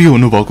सक्रिय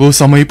हुनुभएको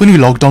समय पनि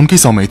लकडाउनकै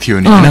समय थियो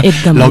नि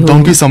हैन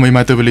लकडाउनकै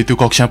समयमा तपाईले त्यो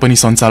कक्षा पनि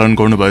सञ्चालन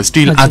गर्नुभयो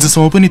स्टिल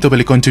आजसम्म पनि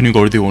तपाईले कन्टिन्यू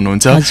गर्दै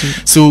हुनुहुन्छ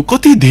सो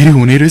कति धेरै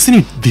हुने रहेछ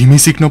नि धिमी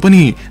सिक्न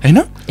पनि हैन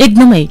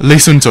एकदमै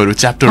लेसन्सहरु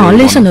च्याप्टरहरु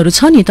लेसनहरु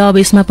छ नि त अब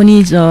यसमा पनि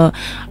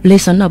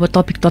लेसन अब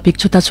टपिक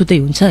छुट्टा-छुट्टै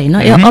हुन्छ हैन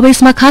अब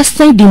यसमा खास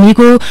चाहिँ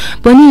धिमीको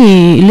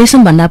पनि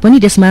लेसन भन्दा पनि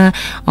त्यसमा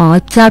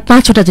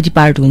 4-5 वटा जति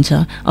पार्ट हुन्छ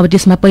अब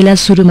त्यसमा पहिला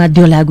सुरुमा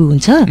द्यो लागु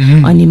हुन्छ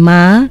अनि मा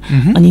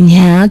अनि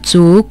न्या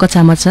चो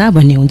कचामचा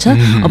भन्ने हुन्छ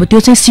अब त्यो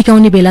चाहिँ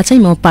सिकाउने बेला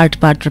चाहिँ म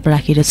पार्ट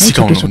राखेर चाहिँ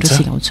छोटो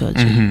सिकाउँछु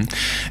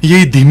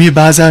यही धिमी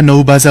बाजा नौ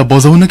बाजा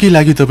बजाउनकै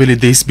लागि तपाईले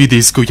देश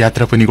विदेशको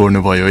यात्रा पनि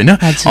गर्नुभयो हैन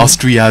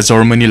अस्ट्रिया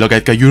जर्मनी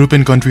लगायतका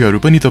युरोपियन कन्ट्रीहरु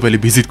पनि तपाईले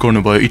भिजिट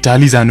गर्नुभयो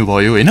इटाली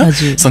जानुभयो हैन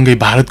सँगै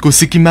भारतको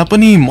सिक्किममा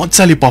पनि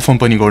मज्जाले परफर्म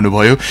पनि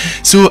गर्नुभयो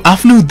सो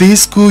आफ्नो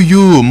देशको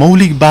यो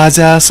मौलिक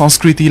बाजा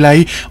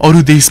संस्कृतिलाई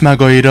अरु देशमा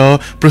गएर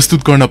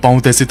प्रस्तुत गर्न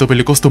पाउँदा चाहिँ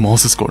तपाईले कस्तो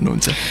महसुस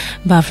गर्नुहुन्छ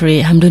बाफरे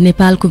हाम्रो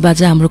नेपालको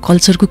बाजा हाम्रो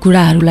कल्चरको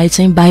कुराहरुलाई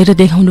चाहिँ बाहिर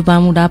देखाउनु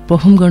पाउँदा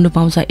परफर्म गर्नु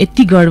पाउँछ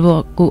यति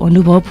गर्वको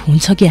अनुभव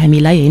हुन्छ कि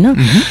हामीलाई हैन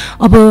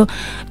अब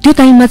त्यो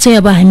टाइममा चाहिँ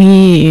अब हामी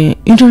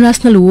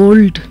इन्टरनेशनल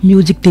वर्ल्ड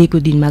म्युजिक डेको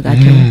दिनमा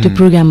गएथ्यौं त्यो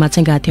प्रोग्राममा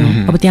चाहिँ गएथ्यौं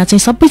अब त्यहाँ चाहिँ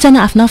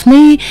सबैजना आफ्नो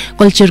आफ्नै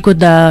कल्चरको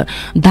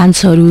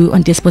डान्सहरु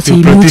अनि त्यसपछि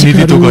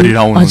म्युजिकहरु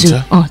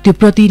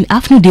त्यो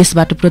आफ्नो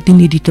देशबाट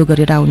प्रतिनिधित्व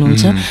गरेर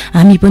आउनुहुन्छ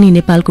हामी पनि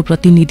नेपालको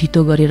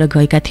प्रतिनिधित्व गरेर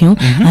गएका थियौं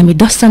हामी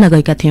 10 जना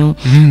गएका थियौं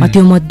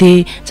त्यो मध्ये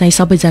चाहिँ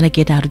सबैजना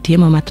केटाहरु थिए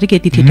म मात्रै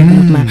केटी थिए त्यो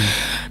ग्रुपमा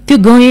त्यो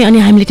गए अनि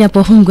हामीले त्यहाँ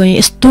परफर्म गए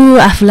यस्तो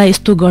आफुलाई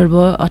यस्तो गर्व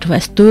अथवा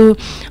यस्तो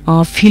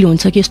फिल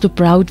हुन्छ कि यस्तो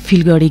प्राउड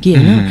फिल गरे कि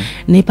हैन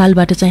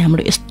नेपालबाट चाहिँ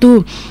हाम्रो यस्तो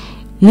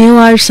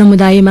नेवार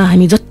समुदायमा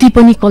हामी जति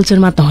पनि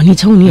कल्चरमा धनी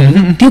छौं नि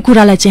हैन त्यो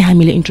कुरालाई चाहिँ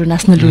हामीले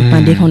इन्टरनेशनल रूपमा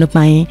देखाउन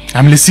पाए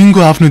हामीले सिंहको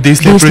आफ्नो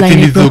देशलाई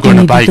प्रतिनिधित्व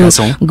गर्न पाएका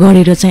छौं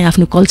गरेर चाहिँ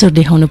आफ्नो कल्चर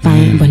देखाउन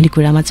पाए भन्ने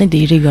कुरामा चाहिँ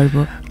धेरै गर्व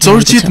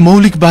चर्चित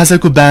मौलिक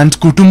बाजाको ब्यान्ड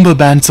कुटुम्ब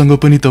ब्यान्डसँग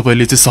पनि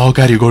तपाईले चाहिँ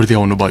सहकारी गर्दै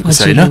आउनु भएको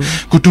छ हैन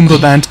कुटुम्ब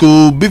ब्यान्डको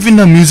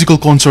विभिन्न म्युजिकल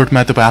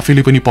कन्सर्टमा तपाई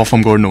आफैले पनि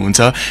परफर्म गर्नुहुन्छ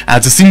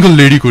एज अ सिंगल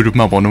लेडीको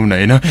रूपमा भनौं न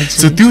हैन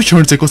सो त्यो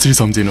क्षण चाहिँ कसरी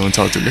सम्झिनुहुन्छ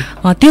हजुरले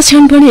त्यो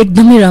क्षण पनि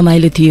एकदमै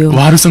रमाइलो थियो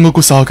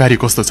उहाँहरुसँगको सहकारी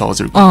कस्तो छ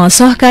हजुर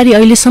सहकारी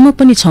अहिलेसम्म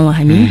पनि छौं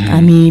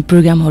हामी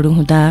प्रोग्रामहरु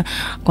हुँदा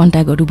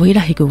कन्ट्याक्टहरु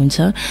भइरहेको हुन्छ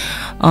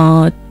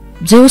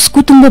जोस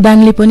कुटुम्ब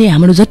ब्यान्डले पनि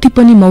हाम्रो जति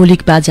पनि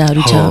मौलिक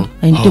बाजाहरु छ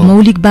हैन त्यो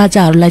मौलिक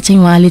बाजाहरुलाई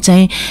चाहिँ उहाँले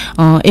चाहिँ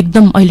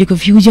एकदम अहिलेको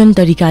फ्युजन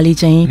तरिकाले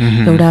चाहिँ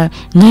एउटा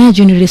नयाँ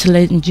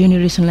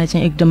जेनेरेसनलाई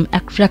चाहिँ एकदम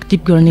एट्र्याक्टिभ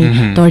गर्ने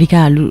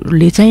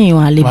तरिकाहरुले चाहिँ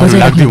उहाँले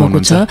बजाइराख्नु भएको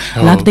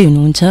छ लाग्दै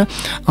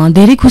हुनुहुन्छ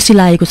धेरै खुसी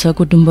लागेको छ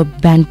कुटुम्ब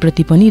ब्यान्ड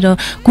प्रति पनि र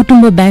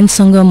कुटुम्ब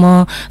ब्यान्डसँग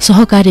म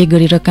सहकार्य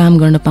गरेर काम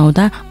गर्न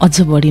पाउँदा अझ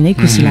बढी नै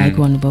खुसी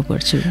लागेको अनुभव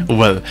गर्छु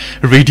वेल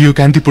रेडियो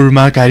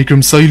कान्तिपुरमा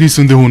कार्यक्रम शैली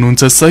सुन्दै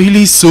हुनुहुन्छ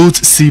शैली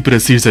सोच सिप र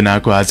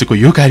सिर्जनाको आजको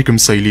यो कार्यक्रम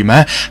शैलीमा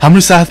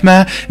हाम्रो साथमा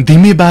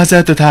धिमे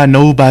बाजा तथा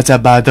नौ बाजा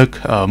वादक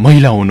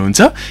महिला हुनुहुन्छ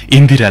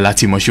इन्दिरा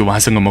लाचीमस्यु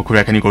उहाँसँग म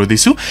कुराकानी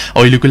गर्दैछु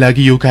अहिलेको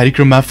लागि यो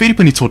कार्यक्रममा फेरि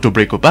पनि छोटो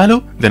ब्रेकको पालो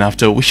then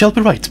after we shall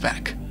be right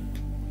back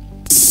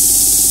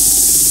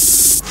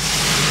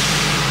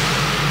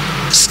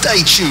Stay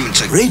tuned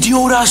to Radio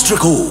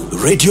Rastrako,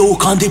 Radio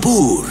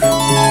Kantipur.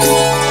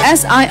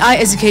 SII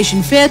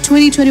Education Fair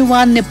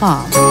 2021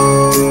 Nepal.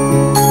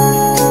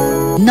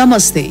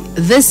 Namaste.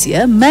 This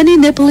year, many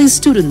Nepalese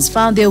students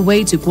found their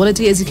way to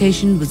quality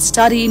education with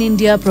Study in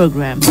India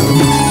program.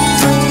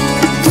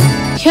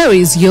 Here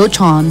is your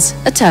chance.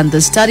 Attend the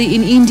Study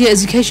in India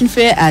Education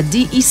Fair at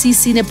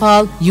DECC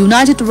Nepal,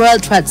 United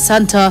World Trade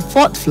Center,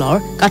 4th floor,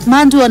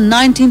 Kathmandu on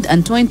 19th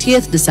and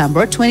 20th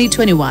December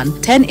 2021,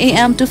 10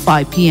 a.m. to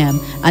 5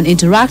 p.m. and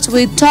interact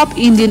with top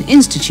Indian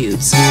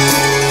institutes.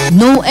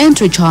 No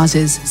entry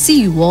charges. See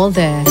you all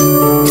there.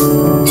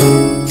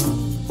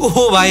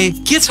 ओहो भाइ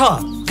के छ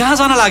कहाँ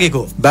जान लागेको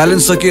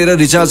balance सकिएर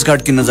recharge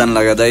card किन्न जान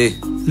लाग्यो दाइ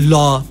ल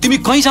तिमी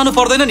कहीं जानु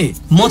पर्दैन नि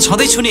म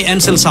छदै छु नि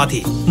एनसेल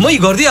साथी मै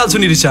गर्दै हाल्छु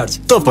नि रिचार्ज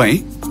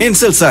तपाई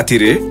एनसेल साथी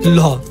रे ल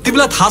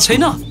तिमीलाई थाहा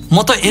छैन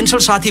म त एनसेल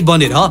साथी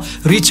बनेर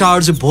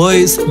रिचार्ज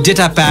भोइस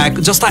डेटा प्याक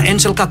जस्ता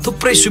एनसेलका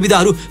थुप्रै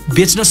सुविधाहरू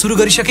बेच्न सुरु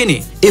गरिसके नि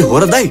ए हो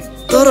र दाइ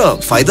तर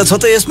फाइदा छ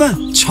त यसमा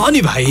छ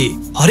नि भाइ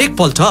हरेक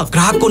पल्ट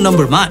ग्राहकको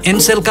नम्बरमा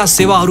एनसेलका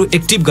सेवाहरू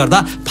एक्टिभ गर्दा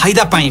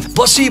फाइदा पाइ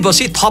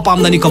बसी थप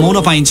आम्दानी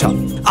कमाउन पाइन्छ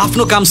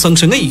आफ्नो काम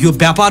सँगसँगै यो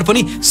व्यापार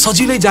पनि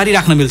सजिलै जारी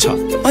राख्न मिल्छ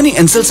अनि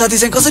एनसेल साथी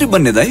चाहिँ कसरी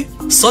बन्ने दाइ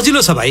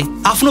सजिलो छ भाइ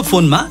आफ्नो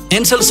फोनमा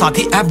एनसेल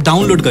साथी एप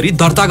डाउनलोड गरी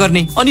दर्ता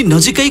गर्ने अनि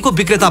नजिकैको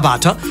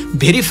विक्रेताबाट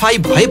भेरिफाई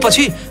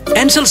भएपछि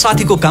एनसेल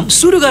साथीको काम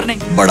सुरु गर्ने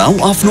बढाऊ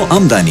आफ्नो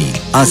आम्दानी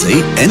आजै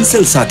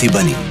एनसेल साथी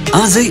बनी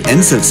आजै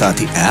एनसेल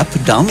साथी एप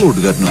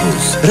डाउनलोड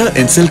गर्नुहोस् र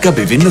एनसेलका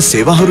विभिन्न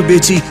सेवाहरू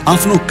बेची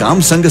आफ्नो काम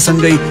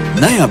सँगसँगै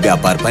नयाँ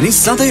व्यापार पनि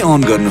सधैँ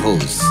अन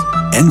गर्नुहोस्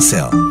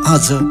एनसेल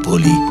आज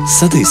भोलि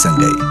सधैँ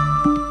सँगै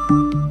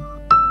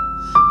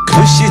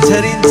खुशी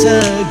छरिन्छ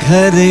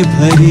घरै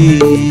भरि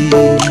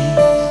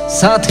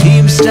साथी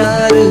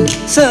स्टार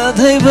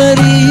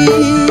सधैँभरि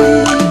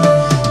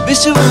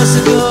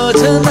विश्वासको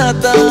छ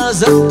नाता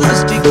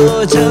सन्तुष्टिको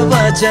छ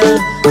बाचा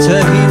छ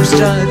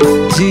हिमस्टार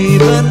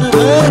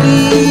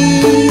जीवनभरि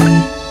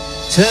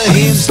छ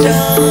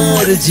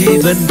हिमस्टार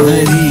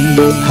जीवनभरि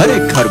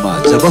हरेक घरमा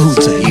जब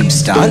हुन्छ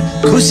हिमस्टार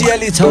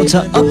खुसियाली छाउँछ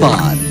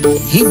अपार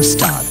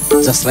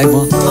हिमस्टार जसलाई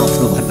म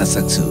आफ्नो भन्न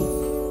सक्छु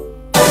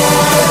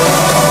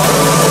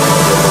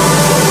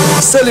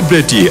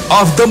सेलिब्रिटी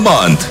अफ द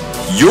मन्थ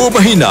यो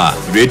महिना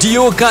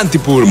रेडियो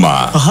कान्तिपुरमा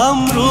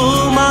हाम्रो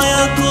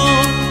मायाको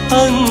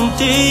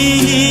अन्त्य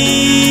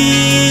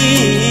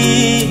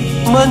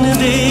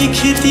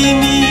मनदेखि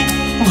तिमी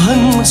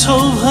भन्छौ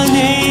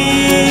भने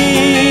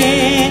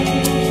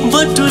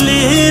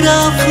बटुलेर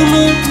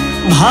आफ्नो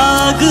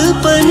भाग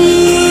पनि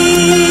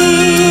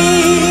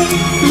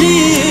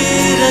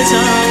लिएर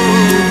जाऊ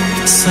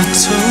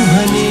सक्छौ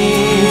भने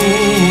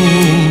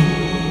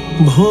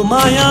भो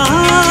माया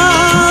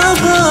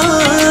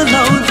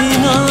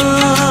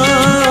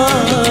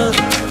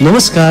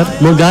नमस्कार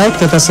म गायक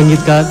तथा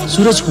संगीतकार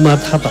सूरज कुमार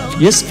थापा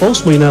यस पौष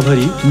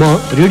महिनाभरि म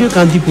radio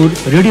Kantipur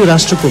radio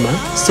राष्ट्रकोमा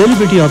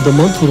celebrity of the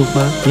मन्थको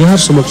रूपमा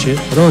यहाँहरू समक्ष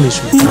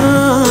रहनेछु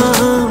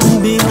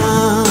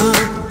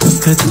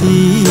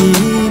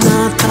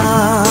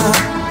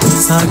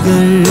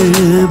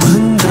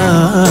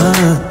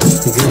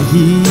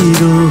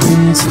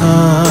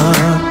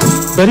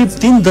करिब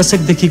 3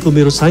 दशकदेखिको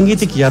मेरो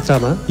सांगीतिक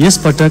यात्रामा यस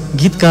पटक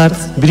गीतकार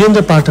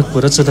वीरेन्द्र पाठकको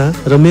रचना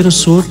र मेरो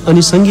स्वर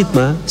अनि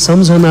संगीतमा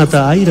सम्झना त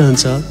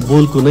आइरहन्छ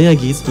बोलको नयाँ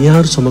गीत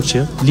यहाँहरू समक्ष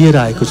लिएर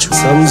आएको छु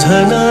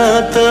सम्झना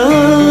त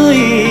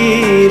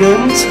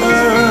आइरहन्छ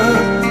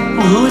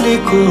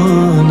भुलेको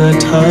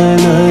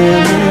नठाना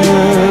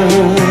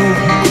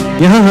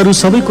यहाँहरू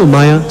सबैको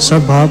माया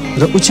सद्भाव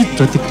र उचित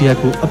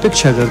प्रतिक्रियाको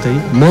अपेक्षा गर्दै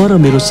म र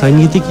मेरो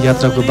सांगीतिक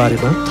यात्राको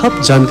बारेमा थप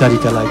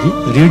जानकारीका लागि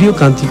रेडियो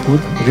कान्तिपुर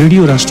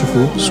रेडियो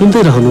राष्ट्रको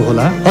सुन्दै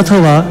रहनुहोला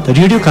अथवा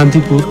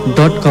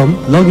radiokantipuर.com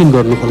लगइन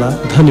गर्नुहोला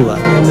धन्यवाद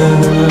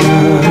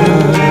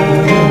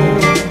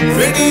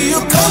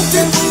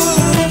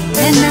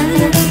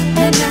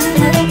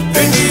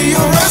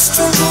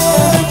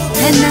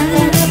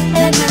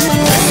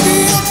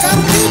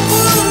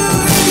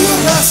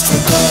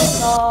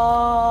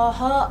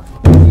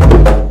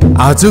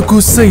आजको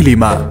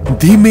शैलीमा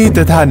धिमे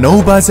तथा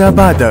नौबाजा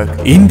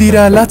वादक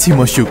इन्दिरा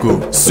लाछिमस्युको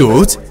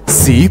सोच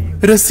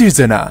सिप र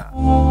सिर्जना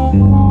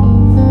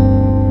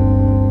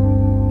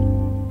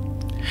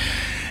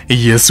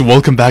यस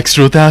वेलकम ब्याक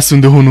श्रोता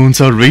सुन्दै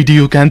हुनुहुन्छ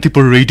रेडियो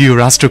कान्तिपुर रेडियो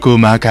राष्ट्रको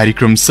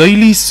कार्यक्रम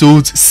शैली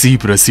सोच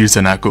सिप र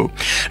सिर्जनाको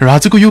र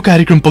आजको यो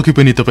कार्यक्रम पक्कै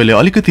पनि तपाईले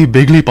अलिकति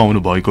बेग्लै पाउनु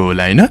भएको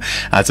होला हैन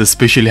आज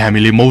स्पेशली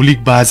हामीले मौलिक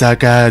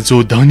बाजाका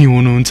जो धनी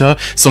हुनुहुन्छ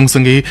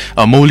सँगसँगै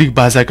मौलिक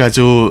बाजाका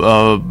जो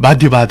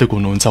वाद्यवादक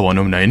हुनुहुन्छ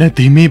भनौं न हैन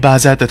धिमे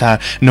बाजा तथा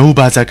नौ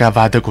बाजाका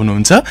वादक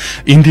हुनुहुन्छ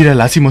इन्दिरा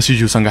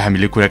लाछिमस्युज्यूसँग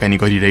हामीले कुराकानी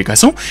गरिरहेका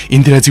छौं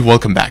इन्दिराजी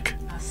वेलकम ब्याक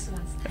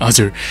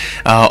हजुर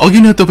अघि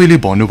न तपाईले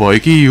भन्नुभयो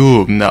कि यो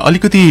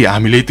अलिकति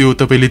हामीले त्यो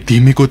तपाईले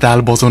धिमेको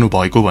ताल बजाउनु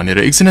भएको भनेर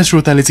एकजना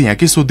श्रोताले चाहिँ यहाँ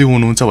के सोध्दै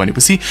हुनुहुन्छ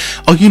भनेपछि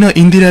अघि न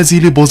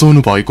इन्दिराजीले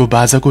बजाउनु भएको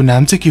बाजाको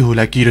नाम चाहिँ के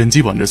होला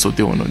किरणजी भनेर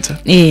सोध्दै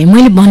हुनुहुन्छ ए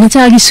मैले भन्न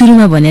चाहिँ अघि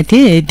सुरुमा भनेको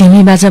थिए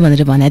धिमे बाजा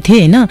भनेर भनेको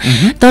थिए हैन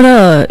तर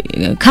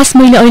खास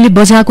मैले अहिले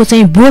बजाएको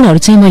चाहिँ बोलहरु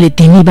चाहिँ मैले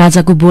धिमे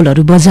बाजाको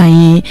बोलहरु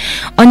बजाएँ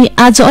अनि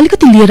आज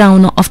अलिकति लिएर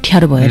आउन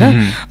अप्ठ्यारो भएर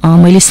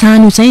मैले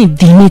सानो चाहिँ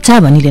धिमेचा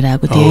भनि लिएर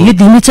आएको थिए यो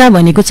धिमेचा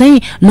भनेको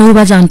चाहिँ नौ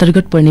बाजा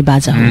अन्तर्गत पर्ने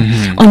बाजा हो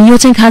अनि यो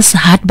चाहिँ खास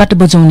हातबाट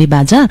बजाउने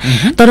बाजा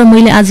तर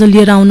मैले आज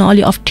लिएर आउन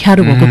अलि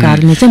अप्ठ्यारो भएको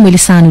कारणले चाहिँ मैले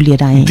सानो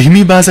लिएर आएँ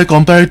धिमे बाजा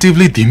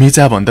कम्प्यारेटिभली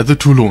धिमेचा भन्दा त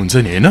ठुलो हुन्छ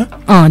नि हैन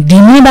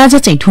धिमे बाजा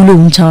चाहिँ ठुलो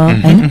हुन्छ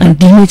हैन अनि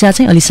धिमेचा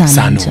चाहिँ अलि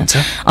सानो हुन्छ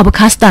अब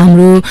खास त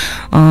हाम्रो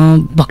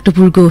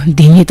भक्तपुरको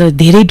धिमे त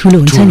धेरै ठुलो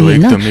हुन्छ नि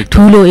हैन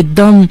ठुलो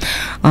एकदम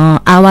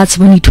आवाज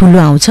पनि ठुलो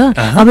आउँछ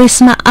अब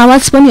यसमा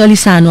आवाज पनि अलि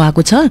सानो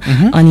आएको छ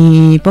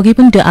अनि पक्कै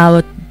पनि त्यो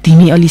आवाज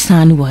धिमे अलि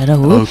सानो भएर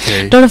हो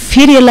तर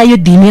फेरि यसलाई यो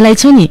धिमेलाई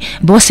चाहिँ नि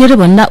बसेर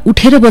भन्दा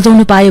उठेर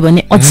बजाउनु पाए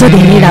भने अझ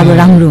धेरै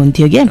राम्रो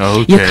हुन्थ्यो के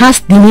यो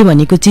खास धिमे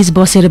भनेको चीज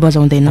बसेर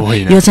बजाउँदैन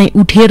यो चाहिँ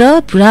उठेर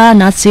पुरा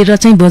नाचेर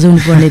चाहिँ बजाउनु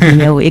पर्ने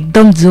धिमे हो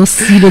एकदम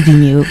जोसिलो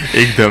धिमे हो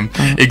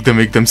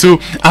एकदम सो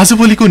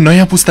आजभोलिको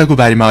नयाँ पुस्ताको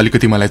बारेमा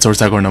अलिकति मलाई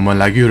चर्चा गर्न मन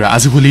लाग्यो र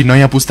आजभोलि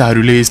नयाँ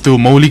पुस्ताहरूले यस्तो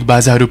मौलिक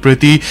बाजाहरू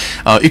प्रति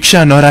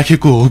इच्छा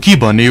नराखेको हो कि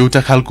भन्ने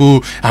एउटा खालको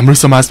हाम्रो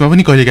समाजमा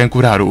पनि कहिलेकाहीँ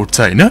कुराहरू उठ्छ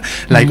हैन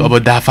लाइक अब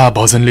दाफा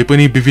भजनले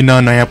पनि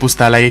विभिन्न नयाँ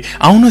पुस्तालाई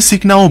आउन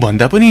सिक्न हो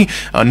भन्दा पनि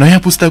नयाँ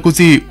पुस्ताको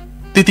चाहिँ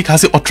त्यति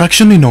खासै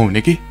अट्र्याक्सन नै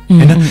नहुने कि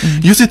हैन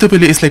यो चाहिँ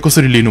तपाईले यसलाई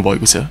कसरी लिनु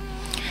भएको छ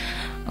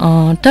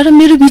तर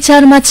मेरो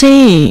विचारमा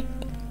चाहिँ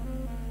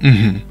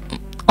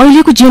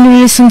अहिलेको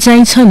जेनेरेसन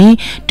चाहिँ छ नि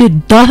त्यो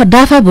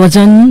दाफा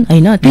भजन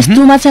हैन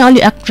त्यस्तोमा चाहिँ अलि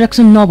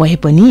एट्र्याक्सन नभए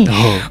पनि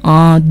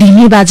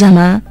धिमे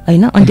बाजामा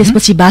हैन अनि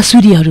त्यसपछि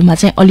बाँसुरीहरुमा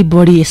चाहिँ अलि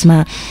बढी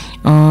यसमा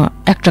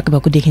एट्र्याक्ट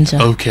भएको देखिन्छ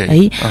Okay.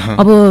 है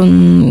अब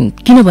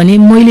किनभने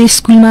मैले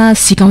स्कुलमा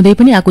सिकाउँदै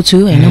पनि आएको छु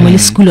हैन मैले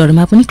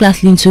स्कुलहरुमा पनि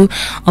क्लास लिन्छु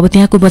अब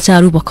त्यहाँको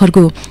बच्चाहरु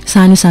भर्खरको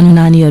सानो सानो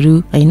नानीहरु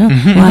हैन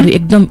उहाँहरु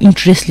एकदम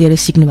इन्ट्रेस्ट लिएर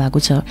सिक्नु भएको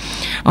छ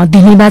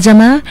धिमी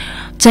बाजामा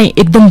चाहिँ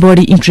एकदम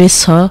बढी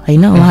इन्ट्रेस्ट छ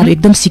हैन उहाँहरु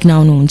एकदम सिक्न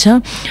आउनुहुन्छ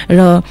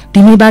र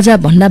धिमी बाजा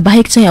भन्दा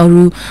बाहेक चाहिँ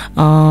अरु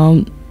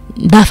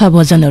दाफा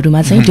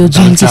भजनहरुमा चाहिँ त्यो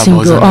जुन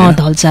किसिमको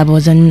धल्चा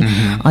भजन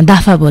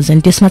दाफा भजन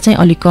त्यसमा चाहिँ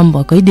अलि कम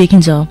भएकै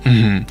देखिन्छ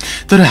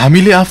तर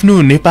हामीले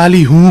आफ्नो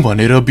नेपाली हुँ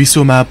भनेर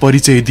विश्वमा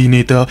परिचय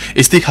दिने त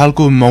यस्तै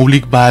खालको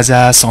मौलिक बाजा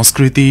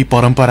संस्कृति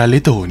परम्पराले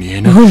त हो नि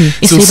हैन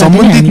सो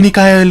सम्बन्धित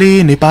निकायले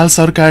नेपाल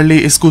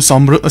सरकारले यसको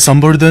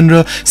सम्वर्धन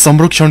र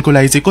संरक्षणको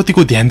लागि चाहिँ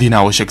कतिको ध्यान दिन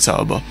आवश्यक छ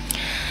अब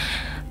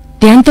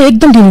ध्यान त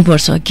एकदम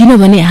दिनुपर्छ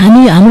किनभने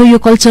हाम्रो यो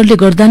कल्चरले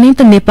गर्दा नै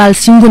त नेपाल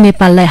सिङ्गो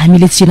नेपाललाई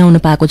हामीले चिनाउन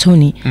पाएको छौं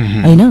नि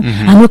हैन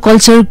हाम्रो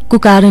कल्चरको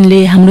कारणले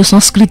हाम्रो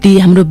संस्कृति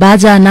हाम्रो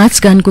बाजा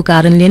नाचगानको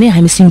कारणले नै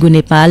हामी सिङ्गो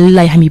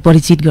नेपाललाई हामी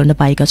परिचित गर्न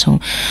पाएका छौं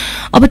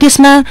अब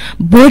त्यसमा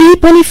बढी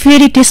पनि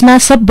फेरि त्यसमा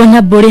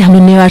सबभन्दा बढी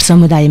हाम्रो नेवार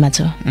समुदायमा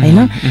छ हैन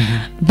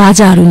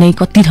बाजाहरु नै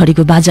कति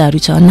थरीको बाजाहरु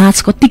छ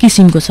नाच कति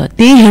किसिमको छ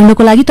त्यही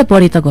हेर्नको लागि त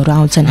पर्यटकहरु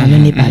आउँछन्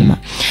हाम्रो नेपालमा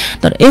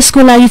तर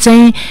यसको लागि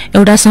चाहिँ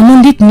एउटा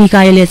सम्बन्धित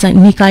निकायले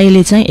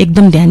चाहिँ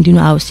एकदम ध्यान दिनु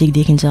आवश्यक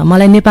देखिन्छ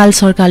मलाई नेपाल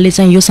सरकारले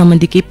चाहिँ यो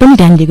सम्बन्धी केही पनि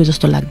ध्यान दिएको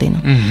जस्तो लाग्दैन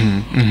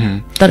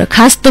तर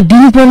खास त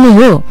दिनुपर्ने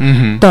हो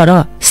तर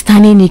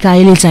स्थानीय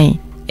निकायले चाहिँ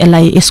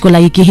यसको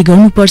लागि केही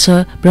गर्नुपर्छ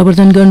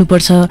प्रवर्धन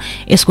गर्नुपर्छ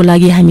यसको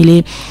लागि हामीले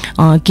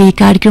केही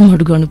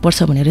कार्यक्रमहरु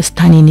गर्नुपर्छ भनेर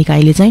स्थानीय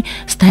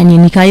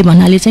निकाय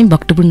भन्नाले चाहिँ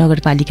भक्तपुर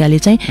नगरपालिकाले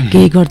चाहिँ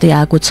केही गर्दै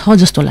आएको छ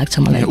जस्तो लाग्छ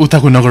मलाई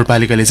उताको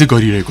नगरपालिकाले चाहिँ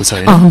गरिरहेको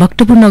छ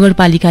भक्तपुर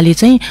नगरपालिकाले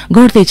चाहिँ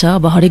गर्दै छ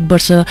अब हरेक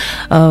वर्ष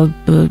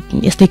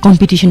यस्तै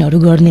कम्पिटिसनहरु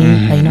गर्ने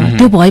हैन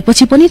त्यो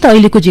भएपछि पनि त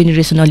अहिलेको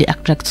जेनेरेसन अलि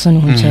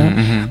एट्र्याक्सन हुन्छ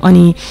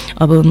अनि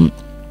अब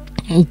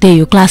त्यही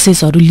हो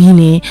क्लासेसहरु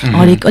लिने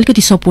हरेक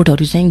अलिकति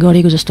सपोर्टहरु चाहिँ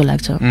गरेको जस्तो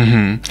लाग्छ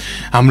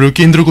हाम्रो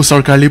केन्द्रको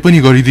सरकारले पनि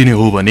गरिदिने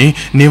हो भने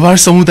नेवार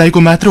समुदायको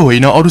मात्र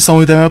होइन अरु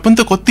समुदायमा पनि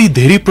त कति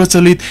धेरै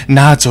प्रचलित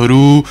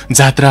नाचहरु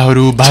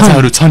जात्राहरु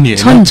बाजाहरु छन् नि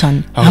छन्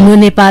हाम्रो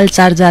नेपाल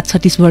 4 जात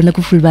 36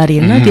 वर्णको फुलबारी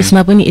हैन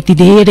त्यसमा पनि यति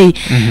धेरै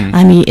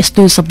हामी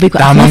यस्तो सबैको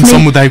तामाङ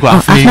समुदायको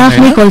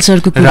आफ्नै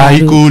कल्चरको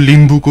राईको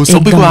लिम्बुको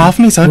सबैको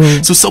आफ्नै छ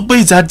सो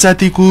सबै जात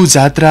जातिको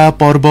जात्रा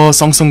पर्व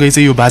सँगसँगै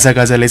चाहिँ यो बाजा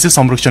गाजाले चाहिँ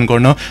संरक्षण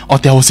गर्न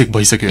अत्यावश्यक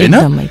भइसक्यो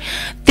हैन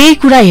त्यही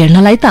कुरा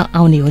हेर्नलाई त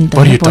आउने हो नि त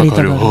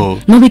पर्यटकहरु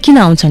नभए किन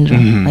आउँछन् र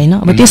हैन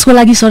अब त्यसको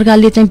लागि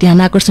सरकारले चाहिँ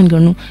ध्यान आकर्षण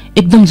गर्नु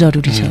एकदम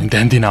जरुरी छ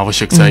ध्यान दिन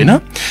आवश्यक छ हैन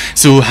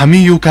सो हामी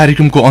यो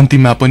कार्यक्रमको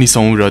अन्तिममा पनि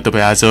छौं र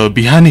तपाई आज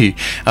बिहानै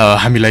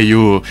हामीलाई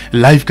यो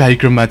लाइभ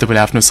कार्यक्रममा तपाईले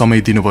आफ्नो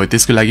समय दिनुभयो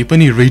त्यसको लागि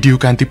पनि रेडियो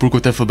कान्तिपुरको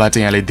तर्फबाट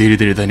यहाँलाई धेरै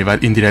धेरै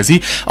धन्यवाद इन्दिराजी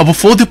अब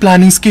फर द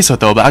प्लानिङ्स के छ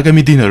त अब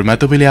आगामी दिनहरुमा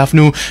तपाईले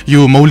आफ्नो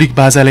यो मौलिक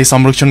बाजालाई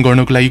संरक्षण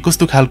गर्नको लागि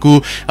कस्तो खालको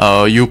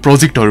यो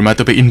प्रोजेक्टहरुमा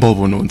तपाई इन्भल्भ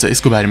हुनुहुन्छ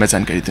यसको बारेमा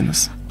जानकारी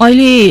दिनुस्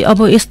अहिले अब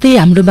यस्तै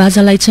हाम्रो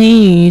बाजालाई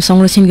चाहिँ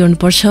संरक्षण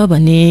गर्नुपर्छ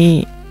भन्ने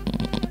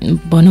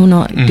भनौं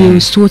न त्यो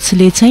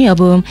सोचले चाहिँ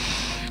अब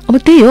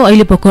त्यही हो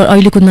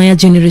अहिलेको नयाँ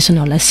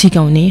जेनेरेसनहरुलाई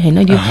सिकाउने हैन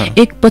यो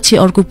एकपछि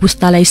अर्को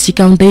पुस्तालाई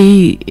सिकाउँदै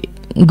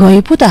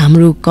गए पो त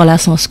हाम्रो कला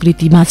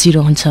संस्कृति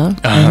बाँचिरहन्छ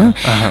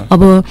हैन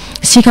अब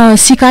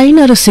सिकाइन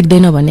र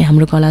सिक्दैन भन्ने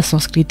हाम्रो कला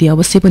संस्कृति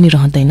अवश्य पनि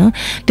रहँदैन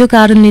त्यो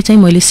कारणले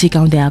चाहिँ मैले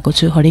सिकाउँदै आएको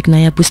छु हरेक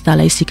नयाँ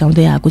पुस्तालाई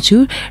सिकाउँदै आएको छु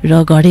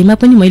र घरैमा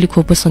पनि मैले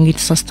खोपो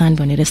संगीत संस्थान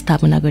भनेर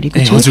स्थापना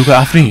गरेको छु हजुरको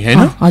आफ्नै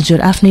हैन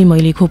हजुर आफ्नै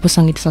मैले खोपो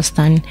संगीत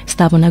संस्थान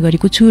स्थापना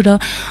गरेको छु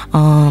र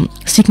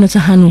सिक्न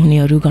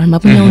चाहनुहुनेहरु घरमा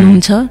पनि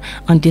आउनुहुन्छ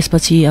अनि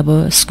त्यसपछि अब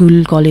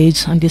स्कुल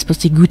कलेज अनि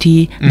त्यसपछि गुठी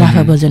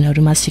दाफा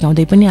भजनहरुमा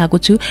सिकाउँदै पनि आएको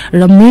छु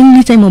र मेनली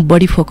चाहिँ म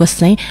बढी फोकस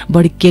चाहिँ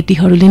बढी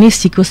केटीहरुले नै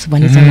सिकोस्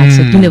भन्ने चाहिँ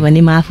लाग्छ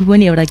किनभने म आफू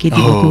पनि एउटा केटी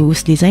भएको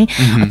उसले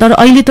चाहिँ तर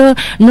अहिले त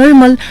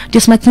नर्मल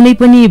त्यसमा कुनै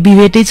पनि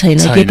विभेदै छैन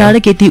केटा र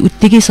केटी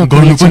उत्तिकै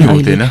सक्ने छन्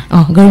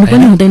गर्नु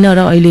पनि हुँदैन र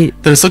अहिले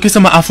तर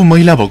सकेसम्म आफू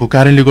महिला भएको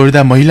कारणले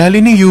गर्दा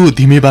महिलाले नै यो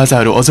धिमे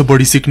बाजाहरु अझ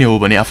बढी सिक्ने हो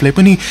भने आफुलाई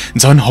पनि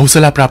झन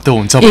हौसला प्राप्त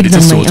हुन्छ भन्ने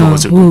चाहिँ सोच हो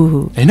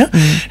हजुर हैन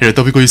र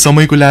तपाईको यो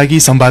समयको लागि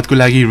संवादको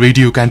लागि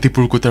रेडियो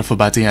कान्तिपुरको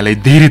तर्फबाट यहाँलाई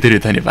धेरै धेरै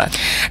धन्यवाद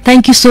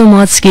थ्यांक यू सो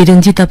मच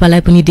किरणजी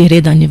तपाईलाई पनि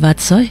धेरै धन्यवाद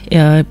छ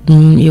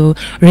यो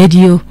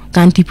रेडियो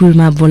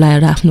कान्तिपुरमा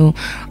बोलाएर आफ्नो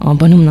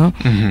भनौं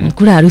न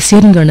कुराहरु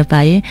शेयर गर्न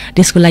पाए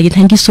त्यसको लागि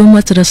थ्यांक यू सो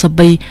मच र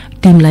सबै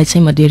टिमलाई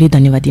चाहिँ म धेरै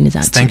धन्यवाद दिन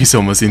चाहन्छु thank you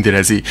so much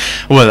Indiraji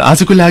well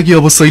आजको लागि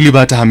अब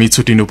शैलीबाट हामी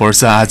छुटिनु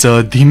पर्छ आज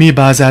धिमे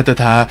बाजा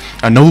तथा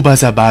नौ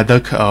बाजा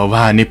वादक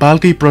वहाँ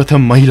नेपालकै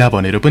प्रथम महिला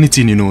भनेर पनि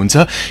चिनिनुहुन्छ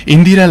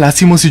इन्दिरा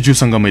लाछिमसी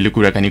ज्यूसँग मैले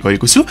कुराकानी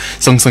गरेको छु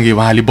सँगसँगै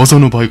वहाँले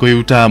बजाउनु भएको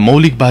एउटा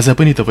मौलिक बाजा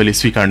पनि तपाईले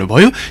स्वीकार्नु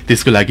भयो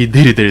त्यसको लागि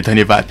धेरै धेरै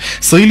धन्यवाद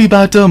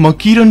शैलीबाट म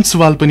किरण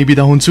सुवाल पनि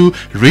बिदा हुन्छु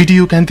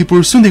रेडियो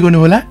कान्तिपुर सुन्दै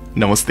गर्नुहोला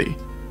नमस्ते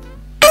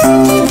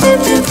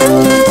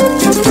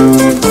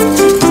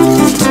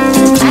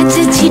आज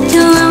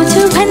छिटो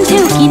आउँछु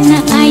भन्थ्यौ किन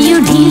आयो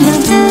ढिलो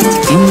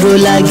तिम्रो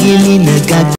लागि लिन